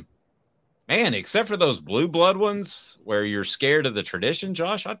except for those blue blood ones where you're scared of the tradition,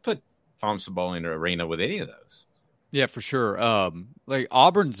 Josh, I'd put Thompson-Boling Arena with any of those. Yeah, for sure. Like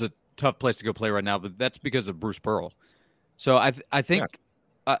Auburn's a tough place to go play right now, but that's because of Bruce Pearl. So I think,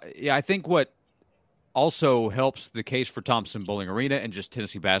 I think what also helps the case for Thompson-Boling Arena and just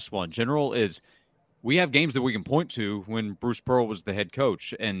Tennessee basketball in general is we have games that we can point to when Bruce Pearl was the head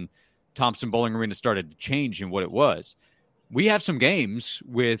coach and Thompson-Boling Arena started to change in what it was. We have some games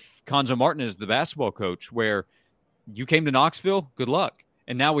with Cuonzo Martin as the basketball coach where you came to Knoxville, good luck.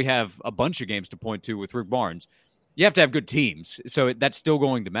 And now we have a bunch of games to point to with Rick Barnes. You have to have good teams, so that's still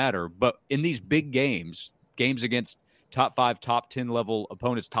going to matter. But in these big games against top 5, top 10 level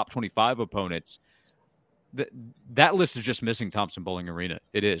opponents, top 25 opponents, that list is just missing Thompson-Boling Arena.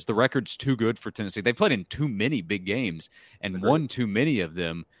 It is. The record's too good for Tennessee. They played in too many big games and won too many of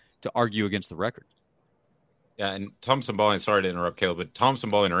them to argue against the record. Yeah, and Thompson-Boling, sorry to interrupt, Caleb, but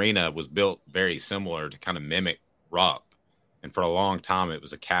Thompson-Boling Arena was built very similar to kind of mimic Rupp. And for a long time, it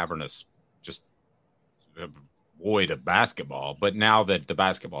was a cavernous, just void of basketball. But now that the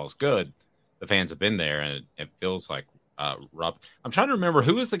basketball is good, the fans have been there, and it feels like Rupp. I'm trying to remember,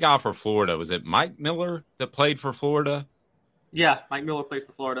 who was the guy for Florida? Was it Mike Miller that played for Florida? Yeah, Mike Miller played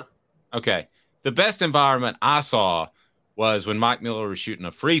for Florida. Okay. The best environment I saw was when Mike Miller was shooting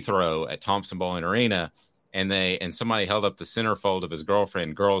a free throw at Thompson-Boling Arena, and somebody held up the centerfold of his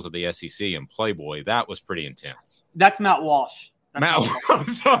girlfriend, Girls of the SEC and Playboy. That was pretty intense. That's Matt Walsh. I'm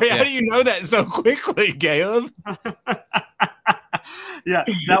sorry. Yeah. How do you know that so quickly, Caleb? Yeah,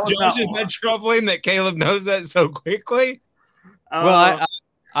 that was Josh, is that troubling that Caleb knows that so quickly? Well,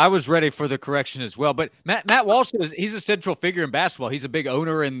 I was ready for the correction as well. But Matt Walsh, he's a central figure in basketball. He's a big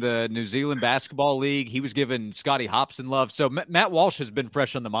owner in the New Zealand Basketball League. He was giving Scotty Hobson love. So Matt Walsh has been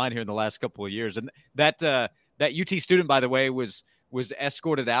fresh on the mind here in the last couple of years. And that UT student, by the way, was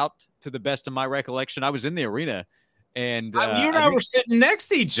escorted out, to the best of my recollection. I was in the arena. And you and I were sitting next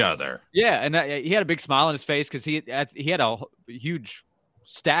to each other. Yeah, and he had a big smile on his face because he had a huge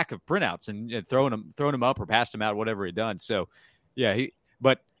stack of printouts and throwing them up or passed them out, whatever he'd done. So, yeah,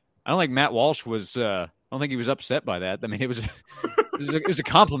 but I don't think Matt Walsh was. I don't think he was upset by that. I mean, it was It was a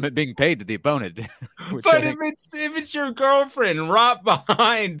compliment being paid to the opponent. But if it's your girlfriend right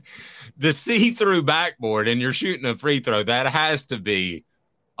behind the see-through backboard and you're shooting a free throw, that has to be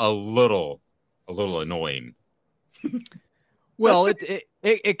a little annoying. Well,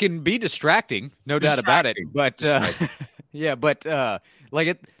 it can be distracting, no doubt about it. But yeah, but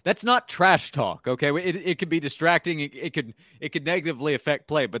that's not trash talk. Okay, it can be distracting. It could negatively affect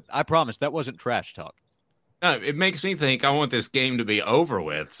play. But I promise that wasn't trash talk. No, it makes me think I want this game to be over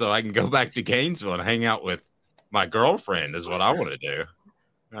with so I can go back to Gainesville and hang out with my girlfriend is what I want to do.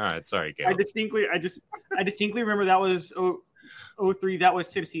 All right, sorry, Caleb. I distinctly remember that was 03. That was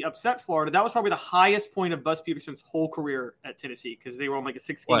Tennessee upset Florida. That was probably the highest point of Buzz Peterson's whole career at Tennessee because they were on like a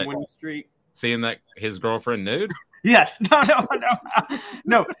 6-game winning streak. Seeing that his girlfriend nude? Yes.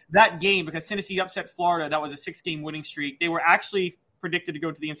 No. That game, because Tennessee upset Florida, that was a 6-game winning streak. They were actually predicted to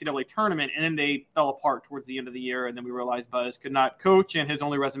go to the NCAA tournament, and then they fell apart towards the end of the year, and then we realized Buzz could not coach, and his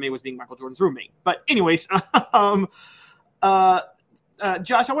only resume was being Michael Jordan's roommate. But anyways, Josh, I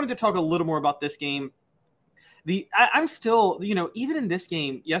wanted to talk a little more about this game. I'm still, even in this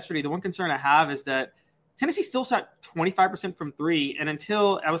game yesterday, the one concern I have is that Tennessee still shot 25% from three, and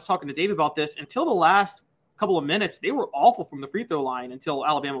until I was talking to Dave about this, until the last couple of minutes, they were awful from the free throw line until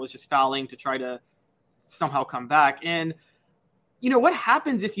Alabama was just fouling to try to somehow come back. And what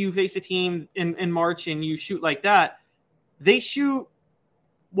happens if you face a team in March and you shoot like that? They shoot,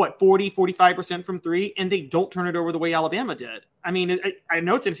 45% from three, and they don't turn it over the way Alabama did. I mean, I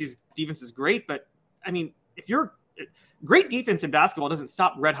know Tennessee's defense is great, but, I mean, if you're great defense in basketball doesn't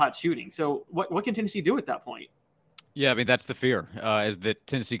stop red-hot shooting. So what can Tennessee do at that point? Yeah, I mean, that's the fear, is that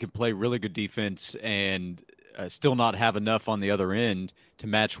Tennessee can play really good defense and still not have enough on the other end to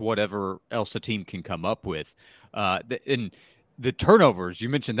match whatever else a team can come up with. And the turnovers, you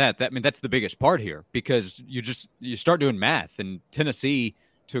mentioned that. That's the biggest part here because you start doing math, and Tennessee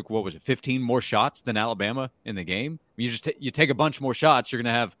took 15 more shots than Alabama in the game. You take a bunch more shots, you're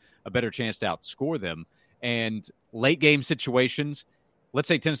going to have a better chance to outscore them. And late game situations, let's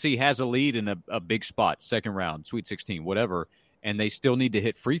say Tennessee has a lead in a big spot, second round, Sweet 16, whatever, and they still need to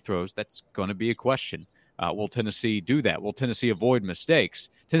hit free throws. That's going to be a question. Will Tennessee do that? Will Tennessee avoid mistakes?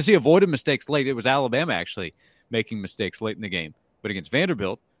 Tennessee avoided mistakes late. It was Alabama actually making mistakes late in the game, but against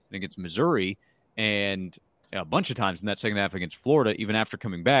Vanderbilt and against Missouri and a bunch of times in that second half against Florida, even after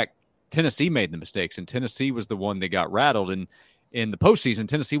coming back, Tennessee made the mistakes, and Tennessee was the one that got rattled. And in the postseason,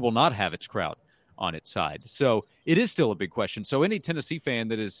 Tennessee will not have its crowd on its side. So it is still a big question. So any Tennessee fan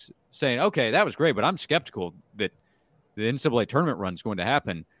that is saying, okay, that was great, but I'm skeptical that the NCAA tournament run is going to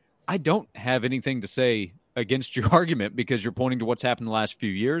happen, I don't have anything to say against your argument because you're pointing to what's happened the last few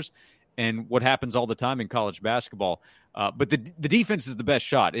years and what happens all the time in college basketball. But the defense is the best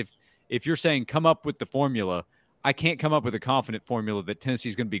shot. If you're saying come up with the formula, I can't come up with a confident formula that Tennessee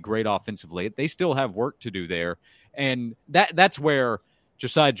is going to be great offensively. They still have work to do there. And that's where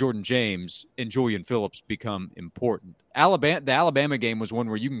Josiah Jordan-James and Julian Phillips become important. The Alabama game was one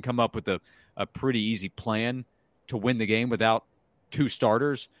where you can come up with a pretty easy plan to win the game without two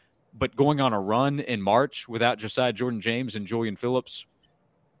starters. But going on a run in March without Josiah Jordan-James and Julian Phillips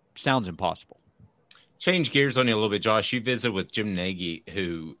sounds impossible. Change gears on you a little bit, Josh. You visit with Jim Nagy,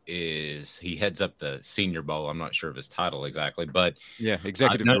 he heads up the Senior Bowl. I'm not sure of his title exactly, but yeah,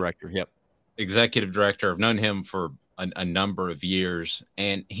 executive director. Yep, executive director. I've known him for a number of years,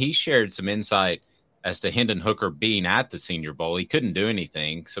 and he shared some insight as to Hendon Hooker being at the Senior Bowl. He couldn't do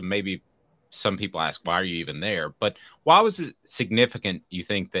anything, so maybe some people ask, why are you even there? But why was it significant, you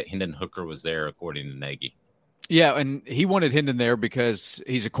think, that Hendon Hooker was there, according to Nagy? Yeah, and he wanted Hendon there because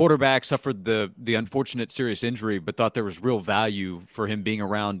he's a quarterback, suffered the unfortunate serious injury, but thought there was real value for him being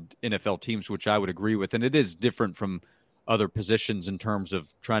around NFL teams, which I would agree with. And it is different from other positions in terms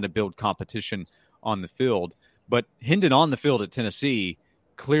of trying to build competition on the field. But Hendon on the field at Tennessee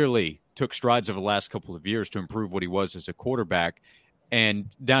clearly took strides over the last couple of years to improve what he was as a quarterback. And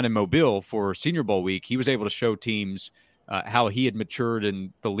down in Mobile for Senior Bowl week, he was able to show teams how he had matured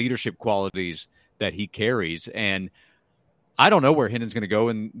in the leadership qualities that he carries. And I don't know where Hendon's going to go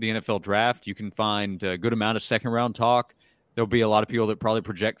in the NFL draft. You can find a good amount of second-round talk. There'll be a lot of people that probably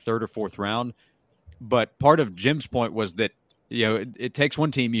project third or fourth round. But part of Jim's point was that, it takes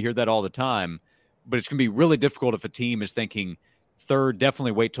one team. You hear that all the time. But it's going to be really difficult if a team is thinking third,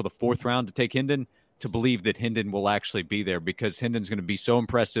 definitely wait till the fourth round to take Hendon, to believe that Hendon will actually be there because Hendon's going to be so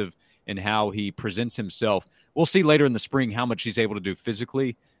impressive in how he presents himself. We'll see later in the spring how much he's able to do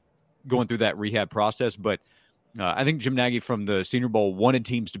physically going through that rehab process. But I think Jim Nagy from the Senior Bowl wanted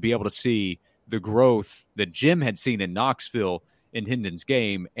teams to be able to see the growth that Jim had seen in Knoxville in Hendon's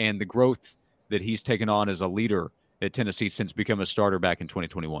game and the growth that he's taken on as a leader at Tennessee since becoming a starter back in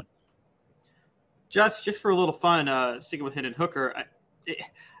 2021. Just for a little fun, sticking with Hendon Hooker,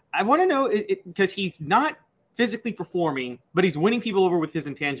 I want to know, because he's not physically performing, but he's winning people over with his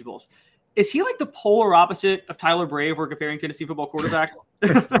intangibles. Is he like the polar opposite of Tyler Bray if we're comparing Tennessee football quarterbacks?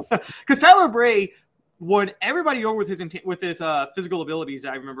 Because Tyler Bray won everybody over with his physical abilities,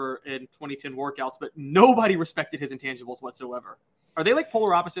 I remember, in 2010 workouts, but nobody respected his intangibles whatsoever. Are they like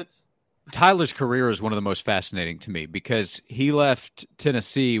polar opposites? Tyler's career is one of the most fascinating to me because he left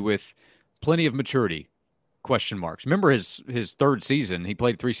Tennessee with plenty of maturity, question marks. Remember his third season, he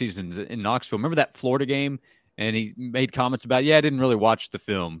played 3 seasons in Knoxville. Remember that Florida game? And he made comments about, I didn't really watch the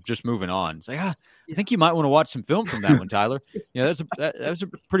film, just moving on. It's like, I think you might want to watch some film from that one, Tyler. That was a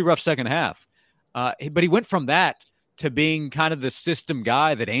pretty rough second half. But he went from that to being kind of the system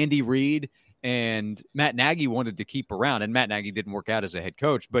guy that Andy Reid and Matt Nagy wanted to keep around. And Matt Nagy didn't work out as a head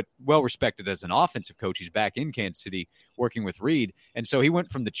coach, but well-respected as an offensive coach. He's back in Kansas City working with Reid. And so he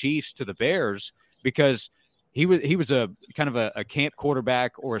went from the Chiefs to the Bears because he was a kind of a camp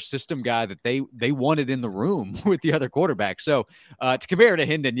quarterback or a system guy that they wanted in the room with the other quarterback. So to compare to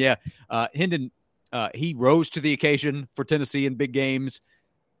Hendon, Hendon, he rose to the occasion for Tennessee in big games.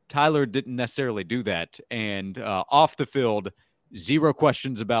 Tyler didn't necessarily do that. And off the field, zero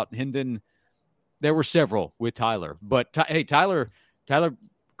questions about Hendon. There were several with Tyler. But, Tyler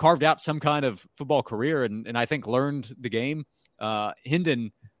carved out some kind of football career and I think learned the game.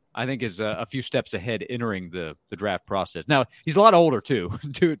 Hendon, I think, is a few steps ahead entering the draft process. Now, he's a lot older, too,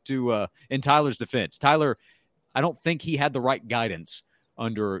 in Tyler's defense. Tyler, I don't think he had the right guidance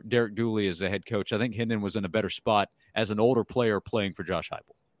under Derek Dooley as a head coach. I think Hendon was in a better spot as an older player playing for Josh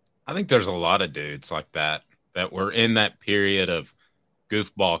Heupel. I think there's a lot of dudes like that were in that period of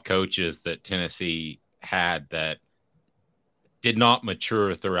goofball coaches that Tennessee had that did not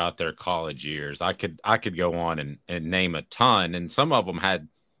mature throughout their college years. I could go on and name a ton, and some of them had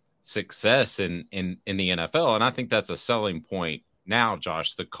success in the NFL. And I think that's a selling point now,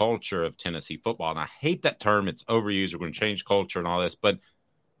 Josh, the culture of Tennessee football. And I hate that term. It's overused. We're going to change culture and all this, but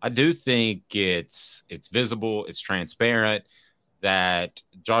I do think it's visible. It's transparent that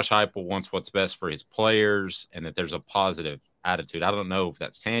Josh Heupel wants what's best for his players and that there's a positive attitude. I don't know if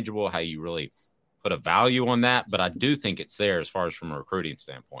that's tangible, how you really put a value on that, but I do think it's there as far as from a recruiting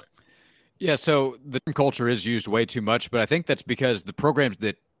standpoint. Yeah. So the term culture is used way too much, but I think that's because the programs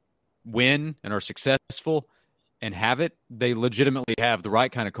that win and are successful and have it, they legitimately have the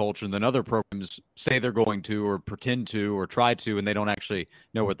right kind of culture, and then other programs say they're going to or pretend to or try to, and they don't actually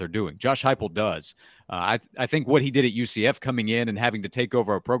know what they're doing. Josh Heupel does. I think what he did at UCF, coming in and having to take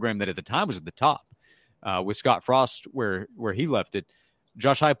over a program that at the time was at the top with Scott Frost where he left it,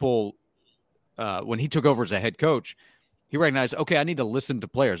 Josh Heupel, when he took over as a head coach, he recognized, okay, I need to listen to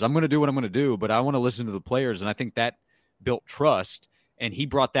players. I'm going to do what I'm going to do, but I want to listen to the players, and I think that built trust. And he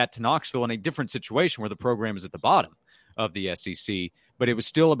brought that to Knoxville in a different situation where the program is at the bottom of the SEC, but it was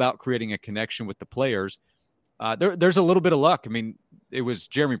still about creating a connection with the players. There's a little bit of luck. I mean, it was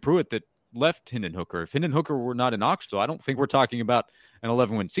Jeremy Pruitt that left Hendon Hooker. If Hendon Hooker were not in Knoxville, I don't think we're talking about an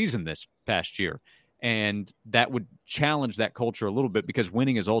 11-win season this past year. And that would challenge that culture a little bit because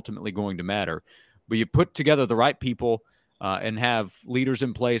winning is ultimately going to matter. But you put together the right people and have leaders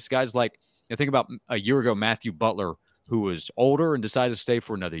in place, guys like, think about a year ago, Matthew Butler, who was older and decided to stay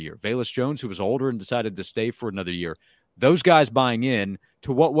for another year. Velus Jones, who was older and decided to stay for another year. Those guys buying in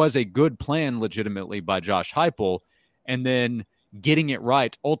to what was a good plan legitimately by Josh Heupel, and then getting it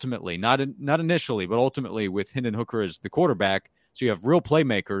right ultimately, not initially, but ultimately with Hendon Hooker as the quarterback. So you have real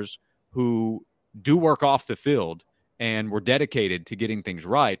playmakers who do work off the field and were dedicated to getting things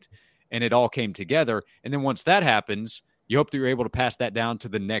right, and it all came together. And then once that happens, you hope that you're able to pass that down to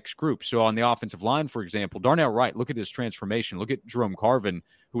the next group. So on the offensive line, for example, Darnell Wright, look at his transformation. Look at Jerome Carvin,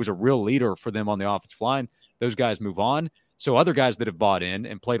 who was a real leader for them on the offensive line. Those guys move on. So other guys that have bought in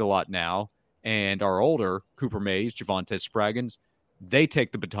and played a lot now and are older, Cooper Mays, Javonte Spraggins, they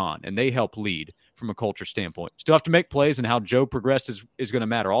take the baton and they help lead from a culture standpoint. Still have to make plays, and how Joe progresses is going to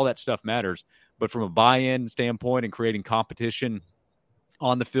matter. All that stuff matters. But from a buy-in standpoint and creating competition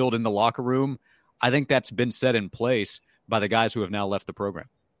on the field in the locker room, I think that's been set in place by the guys who have now left the program.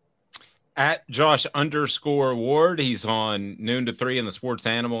 At Josh_Ward, he's on noon to 3 in the Sports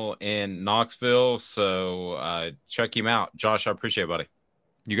Animal in Knoxville. So check him out. Josh, I appreciate it, buddy.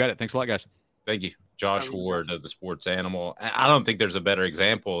 You got it. Thanks a lot, guys. Thank you. Josh Ward of the Sports Animal. I don't think there's a better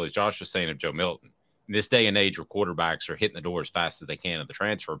example, as Josh was saying, of Joe Milton. In this day and age where quarterbacks are hitting the door as fast as they can in the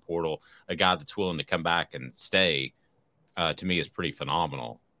transfer portal, a guy that's willing to come back and stay, to me, is pretty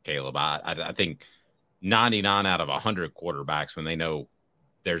phenomenal, Caleb. I think 99 out of 100 quarterbacks, when they know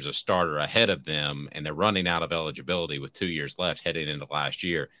there's a starter ahead of them and they're running out of eligibility with 2 years left heading into last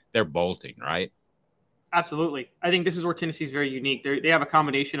year, they're bolting, right? Absolutely. I think this is where Tennessee's very unique. They have a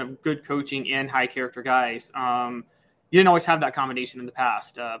combination of good coaching and high character guys. You didn't always have that combination in the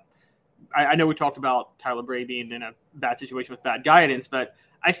past. I know we talked about Tyler Bray being in a bad situation with bad guidance, but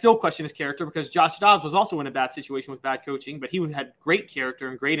I still question his character because Josh Dobbs was also in a bad situation with bad coaching, but he had great character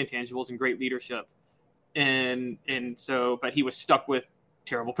and great intangibles and great leadership. But he was stuck with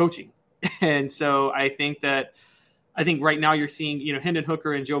terrible coaching. And so I think right now you're seeing, Hendon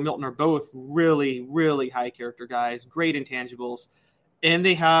Hooker and Joe Milton are both really, really high character guys, great intangibles. And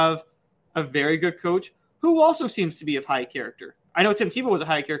they have a very good coach who also seems to be of high character. I know Tim Tebow was a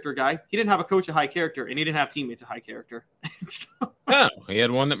high character guy. He didn't have a coach of high character, and he didn't have teammates of high character. No, he had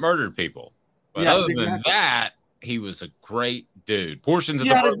one that murdered people. But Yes, other than exactly. that, he was a great dude. Portions of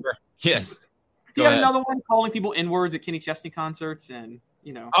the program. Yes. He Go had ahead. another one calling people N-words at Kenny Chesney concerts, and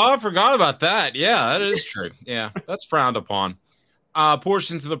Oh, I forgot about that. Yeah, that is true. Yeah, that's frowned upon.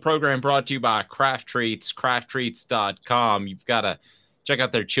 Portions of the program brought to you by Craft Treats, crafttreats.com. You've got to check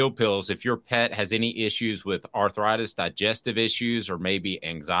out their chill pills. If your pet has any issues with arthritis, digestive issues, or maybe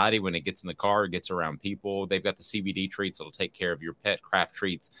anxiety when it gets in the car or gets around people, they've got the CBD treats that'll take care of your pet.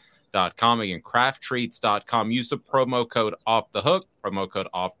 crafttreats.com. Again, crafttreats.com. Use the promo code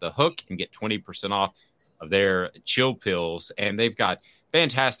OFFTHEHOOK, and get 20% off of their chill pills. And they've got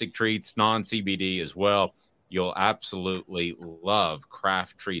fantastic treats, non-CBD as well. You'll absolutely love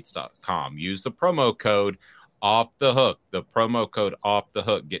crafttreats.com. Use the promo code OFFTHEHOOK. The promo code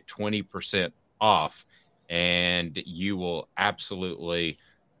OFFTHEHOOK. Get 20% off, and you will absolutely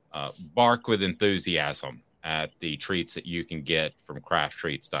bark with enthusiasm at the treats that you can get from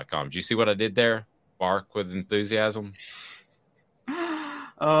crafttreats.com. Did you see what I did there? Bark with enthusiasm.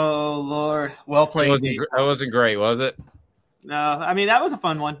 Oh, Lord. Well played. That wasn't great, was it? No, I mean, that was a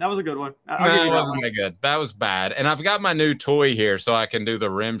fun one. That was a good one. I'll No, give it you that wasn't one. that good. That was bad. And I've got my new toy here so I can do the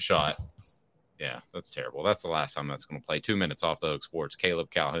rim shot. Yeah, that's terrible. That's the last time that's going to play. 2 minutes off the Hook Sports.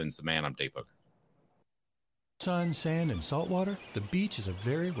 Caleb Calhoun's the man. I'm Dave Hooker. Sun, sand, and salt water, the beach is a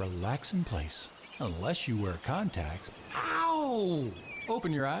very relaxing place. Unless you wear contacts. Ow!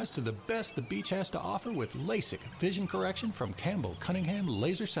 Open your eyes to the best the beach has to offer with LASIK vision correction from Campbell Cunningham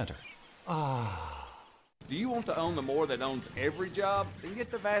Laser Center. Do you want to own the more that owns every job? Then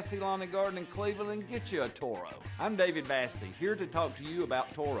get to Vassy Lawn and Garden in Cleveland and get you a Toro. I'm David Vassy, here to talk to you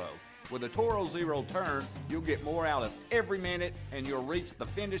about Toro. With a Toro Zero Turn, you'll get more out of every minute and you'll reach the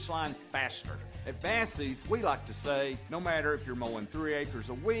finish line faster. At Vassy's, we like to say, no matter if you're mowing 3 acres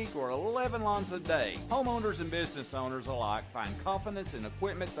a week or 11 lawns a day, homeowners and business owners alike find confidence in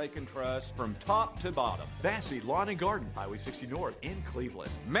equipment they can trust from top to bottom. Vassy Lawn and Garden, Highway 60 North in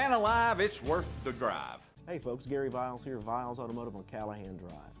Cleveland. Man alive, it's worth the drive. Hey folks, Gary Viles here, Viles Automotive on Callahan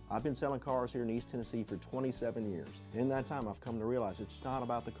Drive. I've been selling cars here in East Tennessee for 27 years. In that time, I've come to realize it's not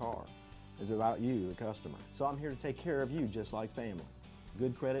about the car. It's about you, the customer. So I'm here to take care of you just like family.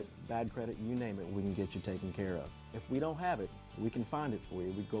 Good credit, bad credit, you name it, we can get you taken care of. If we don't have it, we can find it for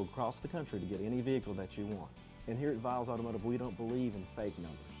you. We go across the country to get any vehicle that you want. And here at Viles Automotive, we don't believe in fake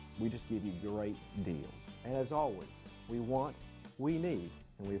numbers. We just give you great deals. And as always, we want, we need,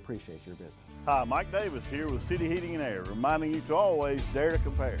 and we appreciate your business. Hi, Mike Davis here with City Heating and Air, reminding you to always dare to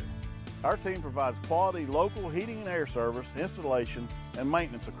compare. Our team provides quality local heating and air service, installation, and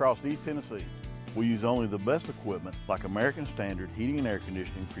maintenance across East Tennessee. We use only the best equipment like American Standard heating and air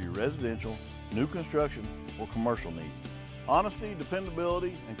conditioning for your residential, new construction, or commercial needs. Honesty,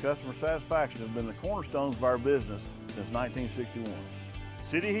 dependability, and customer satisfaction have been the cornerstones of our business since 1961.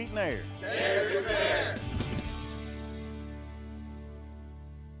 City Heat and Air. Dare to compare.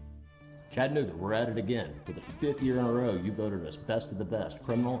 Chattanooga, we're at it again. For the 5th year in a row, you voted us best of the best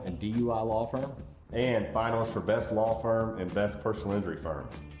criminal and DUI law firm. And finalist for best law firm and best personal injury firm.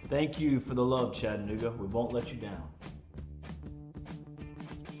 Thank you for the love, Chattanooga. We won't let you down.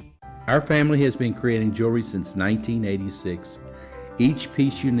 Our family has been creating jewelry since 1986, each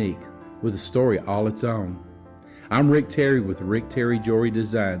piece unique with a story all its own. I'm Rick Terry with Rick Terry Jewelry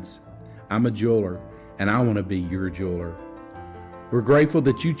Designs. I'm a jeweler, and I want to be your jeweler. We're grateful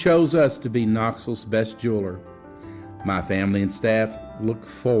that you chose us to be Knoxville's best jeweler. My family and staff look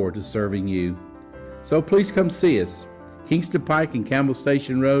forward to serving you. So please come see us. Kingston Pike and Campbell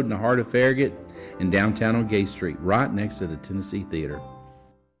Station Road in the heart of Farragut and downtown on Gay Street, right next to the Tennessee Theater.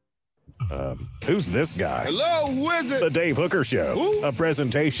 Who's this guy? Hello, who is it? The Dave Hooker Show. Who? A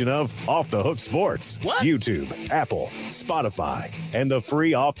presentation of Off the Hook Sports. What? YouTube, Apple, Spotify, and the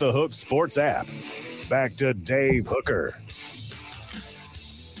free Off the Hook Sports app. Back to Dave Hooker.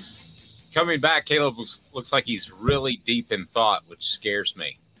 coming back, Caleb looks like he's really deep in thought, which scares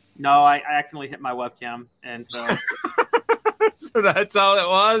me. No, I accidentally hit my webcam, and so so that's all it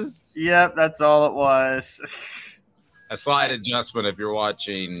was? Yep, that's all it was. A slight adjustment if you're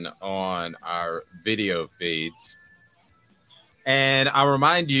watching on our video feeds. And I'll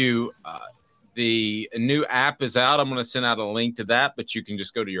remind you, the new app is out. I'm going to send out a link to that, but you can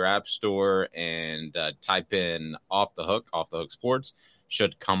just go to your app store and type in Off the Hook Sports.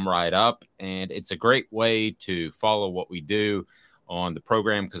 Should come right up. And it's a great way to follow what we do on the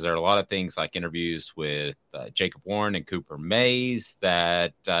program, because there are a lot of things like interviews with Jacob Warren and Cooper Mays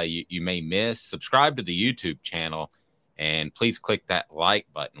that you may miss. Subscribe to the YouTube channel, and please click that like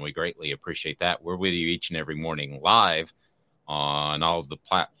button. We greatly appreciate that. We're with you each and every morning live on all of the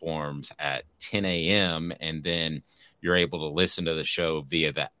platforms at 10 a.m. And then you're able to listen to the show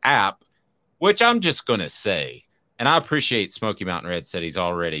via the app, which I'm just going to say, and I appreciate Smoky Mountain Red said he's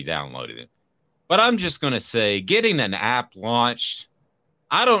already downloaded it, but I'm just going to say getting an app launched,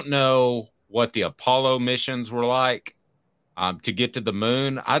 I don't know what the Apollo missions were like to get to the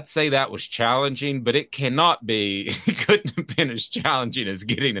moon. I'd say that was challenging, but it couldn't have been as challenging as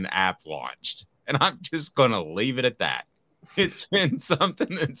getting an app launched. And I'm just going to leave it at that. It's been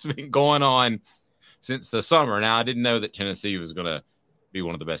something that's been going on since the summer. Now, I didn't know that Tennessee was going to be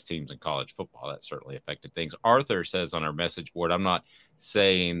one of the best teams in college football. That certainly affected things. Arthur says on our message board, I'm not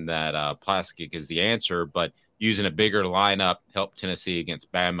saying that Plaskett is the answer, but using a bigger lineup helped Tennessee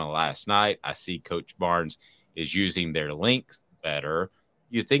against Bama last night. I see Coach Barnes is using their length better.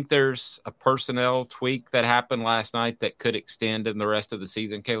 You think there's a personnel tweak that happened last night that could extend in the rest of the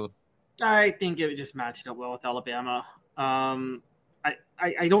season, Caleb? I think it just matched up well with Alabama.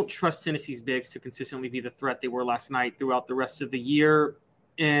 I don't trust Tennessee's bigs to consistently be the threat they were last night throughout the rest of the year.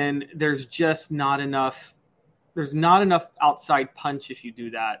 And there's just not enough. There's not enough outside punch if you do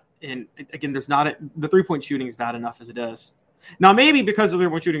that. And again, the 3-point shooting is bad enough as it is. Now, maybe because the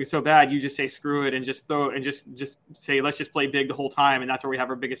 3-point shooting is so bad, you just say screw it and just throw and just say let's just play big the whole time, and that's where we have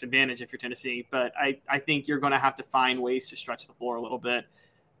our biggest advantage if you're Tennessee. But I think you're going to have to find ways to stretch the floor a little bit,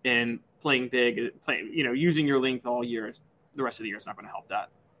 and playing big, using your length all year. The rest of the year is not going to help that.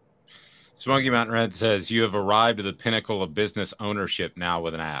 Smoky Mountain Red says you have arrived at the pinnacle of business ownership now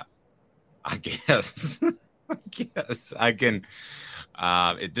with an app. I guess I can.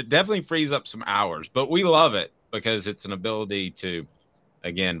 It definitely frees up some hours, but we love it because it's an ability to,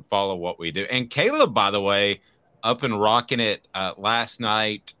 again, follow what we do. And Caleb, by the way, up and rocking it last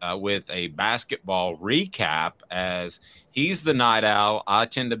night with a basketball recap, as he's the night owl. I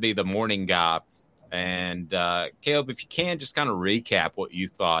tend to be the morning guy. And Caleb, if you can, just kind of recap what you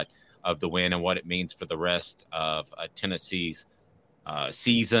thought of the win and what it means for the rest of Tennessee's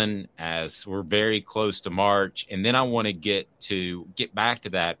season, as we're very close to March. And then I want to get back to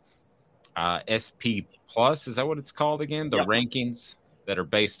that SP Plus. Is that what it's called again? The rankings that are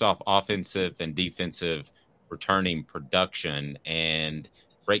based off offensive and defensive returning production, and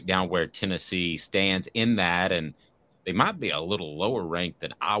break down where Tennessee stands in that. And they might be a little lower ranked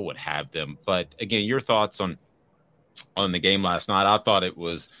than I would have them. But again, your thoughts on the game last night. I thought it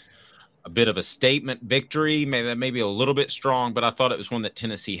was a bit of a statement victory, maybe a little bit strong, but I thought it was one that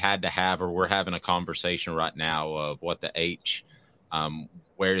Tennessee had to have, or we're having a conversation right now of what the H,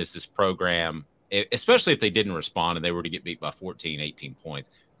 where is this program, especially if they didn't respond and they were to get beat by 14, 18 points.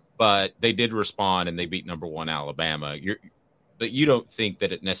 But they did respond and they beat number 1 Alabama. But you don't think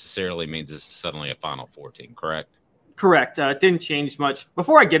that it necessarily means this is suddenly a Final Four team, correct? Correct. It didn't change much.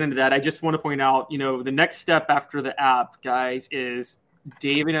 Before I get into that, I just want to point out, the next step after the app, guys, is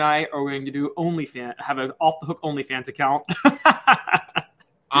David and I are going to do have an Off the Hook OnlyFans account.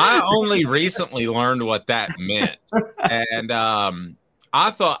 I only recently learned what that meant. And I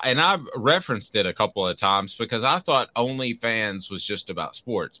thought, and I referenced it a couple of times because I thought OnlyFans was just about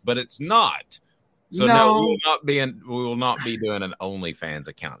sports, but it's not. So no, we will not be doing an OnlyFans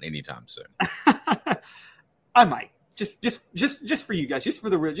account anytime soon. I might. Just for you guys, just for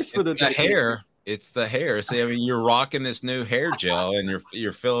the hair. It's the hair. See, I mean, you're rocking this new hair gel, and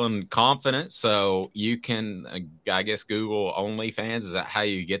you're feeling confident. So you can, I guess, Google OnlyFans. Is that how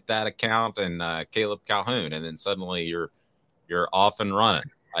you get that account? And Caleb Calhoun, and then suddenly you're off and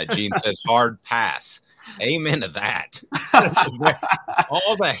running. Gene says hard pass. Amen to that.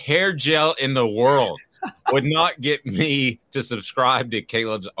 All the hair gel in the world would not get me to subscribe to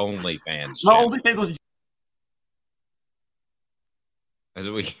Caleb's OnlyFans. My OnlyFans was. As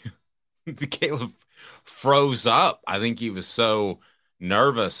Caleb froze up. I think he was so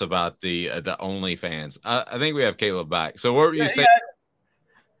nervous about the OnlyFans. I think we have Caleb back. So what were you saying?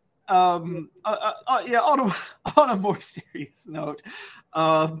 On a more serious note,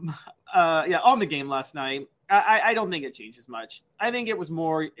 on the game last night, I don't think it changes much. I think it was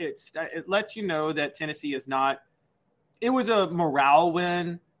more, it lets you know that Tennessee is not, it was a morale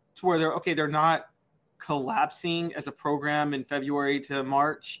win to where they're not collapsing as a program in February to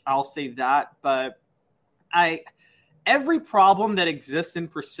March. I'll say that, but every problem that exists and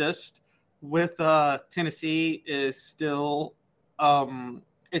persists with Tennessee is still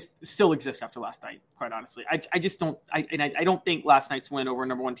exists after last night. Quite honestly, I just don't. I don't think last night's win over a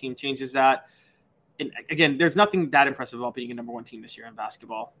number one team changes that. And again, there's nothing that impressive about being a number one team this year in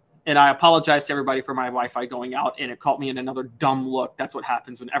basketball. And I apologize to everybody for my Wi-Fi going out, and it caught me in another dumb look. That's what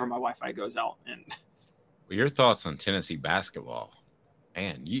happens whenever my Wi-Fi goes out. And well, your thoughts on Tennessee basketball,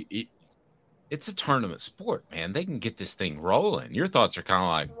 man? It's a tournament sport, man. They can get this thing rolling. Your thoughts are kind of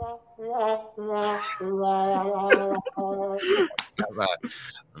like,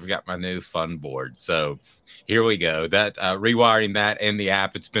 I've got my new fun board. So here we go. That rewiring that and the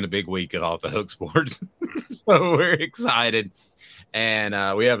app. It's been a big week at Off the Hook Sports. So we're excited.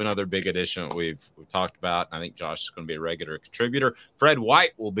 And we have another big addition that we've talked about. I think Josh is going to be a regular contributor. Fred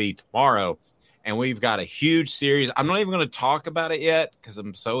White will be tomorrow. And we've got a huge series. I'm not even going to talk about it yet because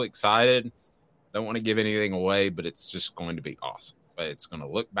I'm so excited. Don't want to give anything away, but it's just going to be awesome. But it's going to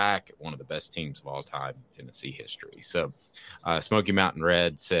look back at one of the best teams of all time in Tennessee history. So Smoky Mountain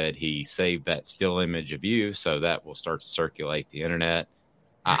Red said he saved that still image of you, so that will start to circulate the internet.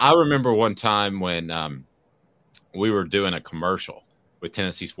 I remember one time when we were doing a commercial with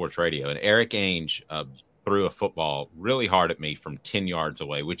Tennessee Sports Radio, and Eric Ainge threw a football really hard at me from 10 yards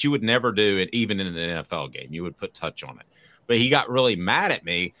away, which you would never do it even in an NFL game. You would put touch on it. But he got really mad at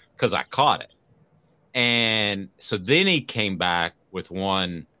me because I caught it. And so then he came back with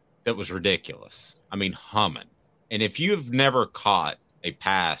one that was ridiculous. I mean, humming. And if you've never caught a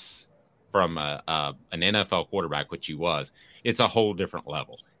pass from an NFL quarterback, which he was, it's a whole different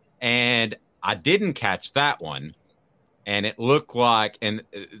level. And I didn't catch that one. And it looked like,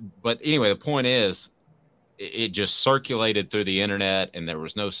 but anyway, the point is, it just circulated through the internet and there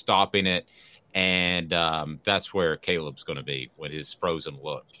was no stopping it. And that's where Caleb's going to be with his frozen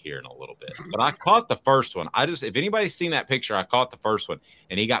look here in a little bit. But I caught the first one. If anybody's seen that picture, I caught the first one,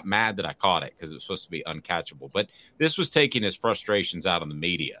 and he got mad that I caught it because it was supposed to be uncatchable. But this was taking his frustrations out on the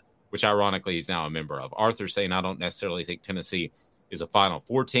media, which ironically he's now a member of. Arthur's saying, I don't necessarily think Tennessee is a Final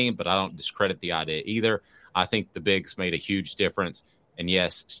Four team, but I don't discredit the idea either. I think the bigs made a huge difference. And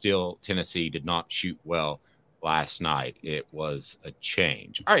yes, still Tennessee did not shoot well last night. It was a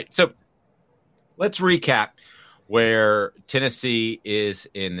change. All right, so let's recap where Tennessee is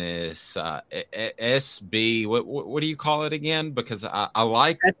in this SB. What do you call it again? Because I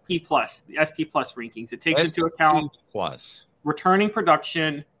like SP Plus, the SP Plus rankings. It takes into account plus returning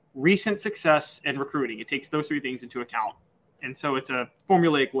production, recent success, and recruiting. It takes those three things into account, and so it's a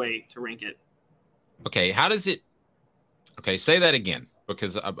formulaic way to rank it. Okay, how does it? Okay, say that again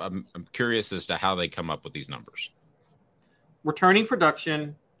because I'm curious as to how they come up with these numbers. Returning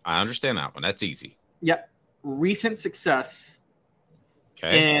production. I understand that one. That's easy. Yep. Recent success.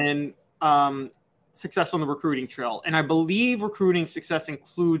 Okay. And success on the recruiting trail. And I believe recruiting success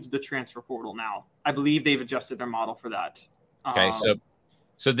includes the transfer portal now. I believe they've adjusted their model for that. Okay.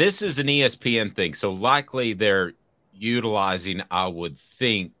 So this is an ESPN thing. So likely they're utilizing, I would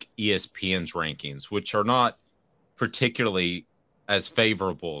think, ESPN's rankings, which are not particularly as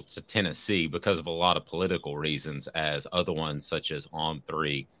favorable to Tennessee because of a lot of political reasons as other ones such as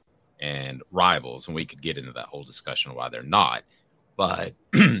On3 and Rivals. And we could get into that whole discussion of why they're not. But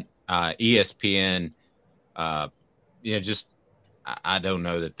ESPN, I don't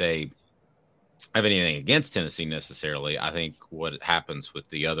know that they have anything against Tennessee necessarily. I think what happens with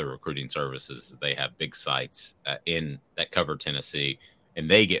the other recruiting services is they have big sites that cover Tennessee, and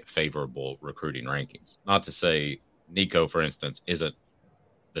they get favorable recruiting rankings. Not to say Nico, for instance, isn't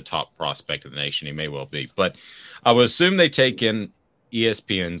the top prospect of the nation. He may well be. But I would assume they take in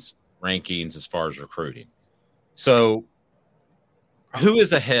ESPN's rankings as far as recruiting. So who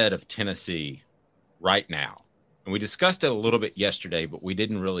is ahead of Tennessee right now? And we discussed it a little bit yesterday, but we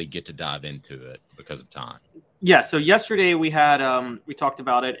didn't really get to dive into it because of time. Yeah, so yesterday we had we talked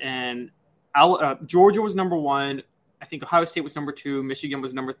about it, and Georgia was number 1. I think Ohio State was number 2, Michigan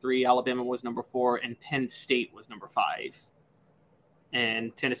was number 3, Alabama was number 4, and Penn State was number 5.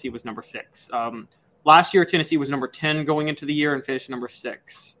 And Tennessee was number 6. Last year, Tennessee was number 10 going into the year and finished number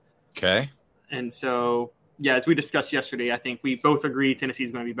 6. Okay. And so, yeah, as we discussed yesterday, I think we both agree Tennessee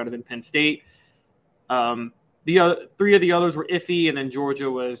is going to be better than Penn State. The other 3 of the others were iffy, and then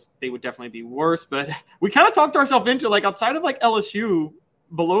Georgia they would definitely be worse. But we kind of talked ourselves into, like, outside of, like, LSU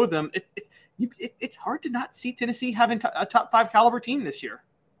below them, it's hard to not see Tennessee having a top 5 caliber team this year.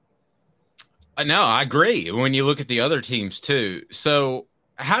 No, I agree. When you look at the other teams too. So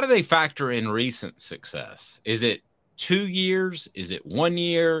how do they factor in recent success? Is it 2 years? Is it 1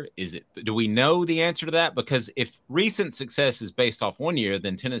 year? Do we know the answer to that? Because if recent success is based off 1 year,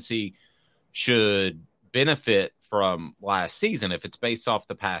 then Tennessee should benefit from last season. If it's based off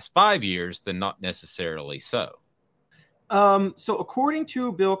the past 5 years, then not necessarily so. So according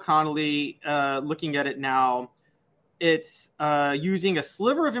to Bill Connolly, looking at it now, it's using a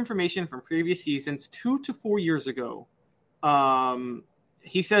sliver of information from previous seasons 2 to 4 years ago.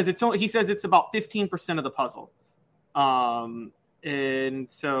 He says it's about 15% of the puzzle.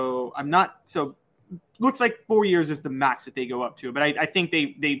 And so looks like 4 years is the max that they go up to, but I think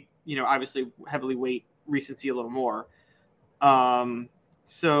they obviously heavily weight recency a little more.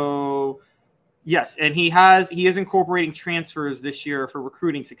 So yes, and he is incorporating transfers this year for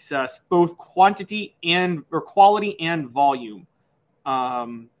recruiting success, both quality and volume.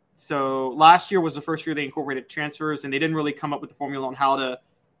 So last year was the first year they incorporated transfers, and they didn't really come up with the formula on how to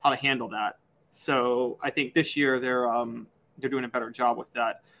handle that. So I think this year they're doing a better job with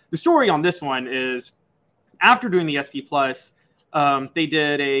that. The story on this one is after doing the SP Plus, they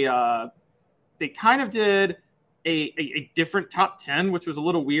kind of did a different top 10, which was a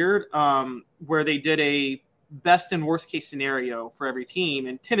little weird, where they did a best and worst case scenario for every team.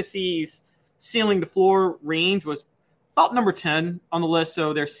 And Tennessee's ceiling to floor range was about number 10 on the list.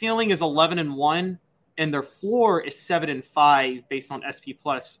 So their ceiling is 11-1, and their floor is 7-5 based on SP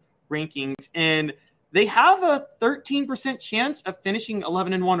Plus rankings. And they have a 13% chance of finishing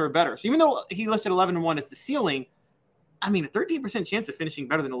 11-1 or better. So even though he listed 11-1 as the ceiling, I mean, a 13% chance of finishing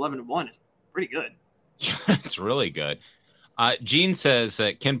better than 11-1 is pretty good. It's really good. Gene says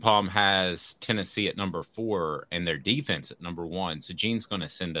that KenPom has Tennessee at number 4 and their defense at number 1. So Gene's going to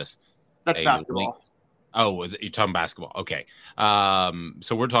send us that's basketball. Link. Oh, you're talking basketball? Okay.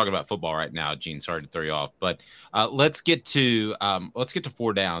 So we're talking about football right now, Gene. Sorry to throw you off, but let's get to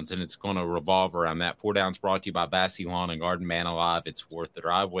 4 downs, and it's going to revolve around that. 4 downs brought to you by Bassey Lawn and Garden. Man alive, it's worth the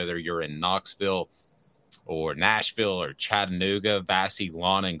drive. Whether you're in Knoxville or Nashville or Chattanooga, Bassey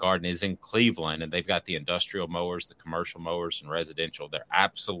Lawn and Garden is in Cleveland, and they've got the industrial mowers, the commercial mowers, and residential. They're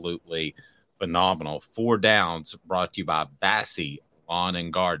absolutely phenomenal. 4 downs brought to you by Bassey Lawn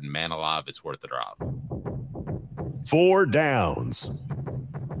and Garden. Man alive, it's worth the drive. 4 downs,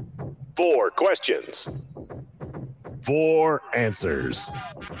 4 questions, 4 answers.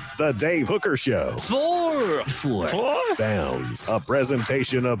 The Dave Hooker Show. 4 downs. A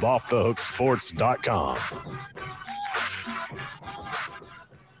presentation of OffTheHookSports.com.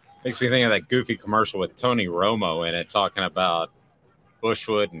 Makes me think of that goofy commercial with Tony Romo in it, talking about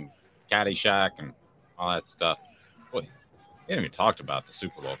Bushwood and Caddyshack and all that stuff. Boy, we haven't even talked about the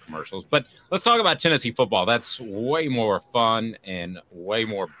Super Bowl commercials, but let's talk about Tennessee football. That's way more fun and way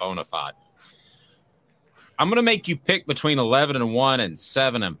more bona fide. I'm going to make you pick between 11-1 and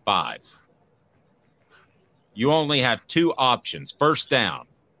 7-5. You only have 2 options. First down,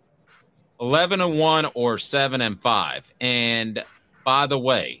 11-1 or 7-5. And by the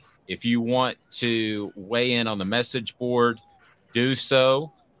way, if you want to weigh in on the message board, do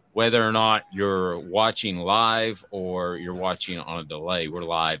so. Whether or not you're watching live or you're watching on a delay, we're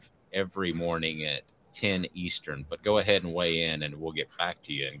live every morning at 10 Eastern. But go ahead and weigh in, and we'll get back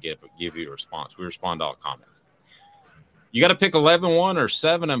to you and give you a response. We respond to all comments. You got to pick 11-1 or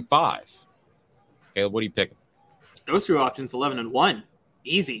 7-5. Okay, what are you picking? Those 2 options, 11-1,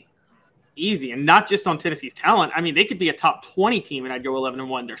 easy, and not just on Tennessee's talent. I mean, they could be a top 20 team, and I'd go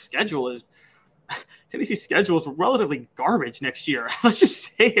 11-1. Their schedule is. Tennessee's schedule is relatively garbage next year. Let's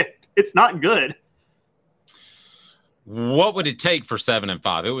just say it. It's not good. What would it take for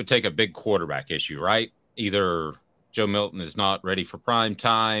 7-5? It would take a big quarterback issue, right? Either Joe Milton is not ready for prime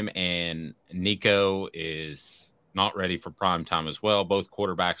time and Nico is not ready for prime time as well. Both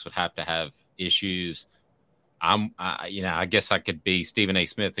quarterbacks would have to have issues. I guess I could be Stephen A.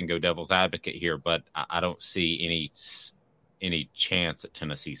 Smith and go devil's advocate here, but I don't see any chance at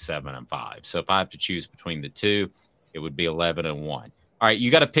Tennessee 7-5. So if I have to choose between the 2, it would be 11-1. All right,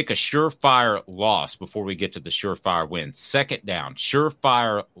 you got to pick a surefire loss before we get to the surefire win. Second down,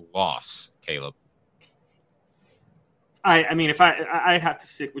 surefire loss, Caleb. I mean, if I'd have to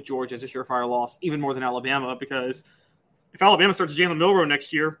stick with Georgia as a surefire loss, even more than Alabama, because if Alabama starts Jalen Milroe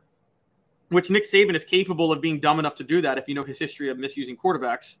next year, which Nick Saban is capable of being dumb enough to do that if you know his history of misusing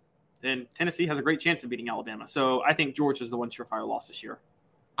quarterbacks, then Tennessee has a great chance of beating Alabama. So I think Georgia's the one surefire loss this year.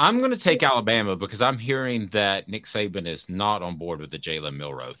 I'm going to take Alabama because I'm hearing that Nick Saban is not on board with the Jalen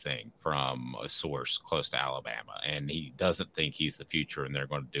Milroe thing from a source close to Alabama, and he doesn't think he's the future and they're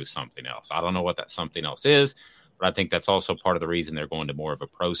going to do something else. I don't know what that something else is, But I think that's also part of the reason they're going to more of a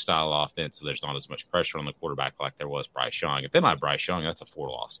pro-style offense, so there's not as much pressure on the quarterback like there was Bryce Young. If they might have Bryce Young, that's a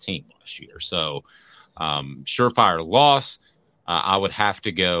 4-loss team last year. So surefire loss, I would have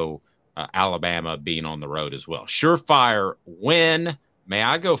to go Alabama being on the road as well. Surefire win, may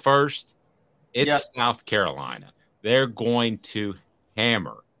I go first? It's South Carolina. They're going to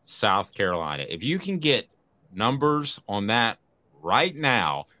hammer South Carolina. If you can get numbers on that right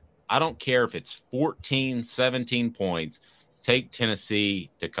now, I don't care if it's 14, 17 points, take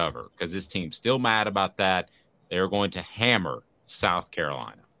Tennessee to cover because this team's still mad about that. They're going to hammer South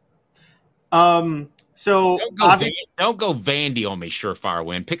Carolina. So don't go Vandy on me, surefire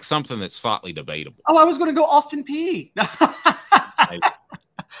win. Pick something that's slightly debatable. Oh, I was going to go Austin Peay.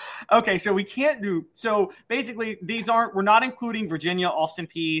 Okay, so we can't do – so basically we're not including Virginia, Austin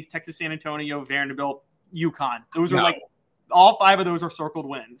Peay, Texas San Antonio, Vanderbilt, UConn. Those are all 5 of those are circled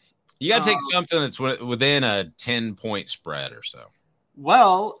wins. You got to take something that's within a 10-point spread or so.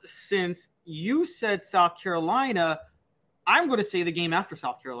 Well, since you said South Carolina, I'm going to say the game after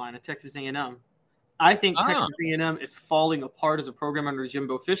South Carolina, Texas A&M. I think Texas A&M is falling apart as a program under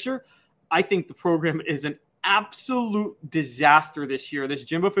Jimbo Fisher. I think the program is an absolute disaster this year. This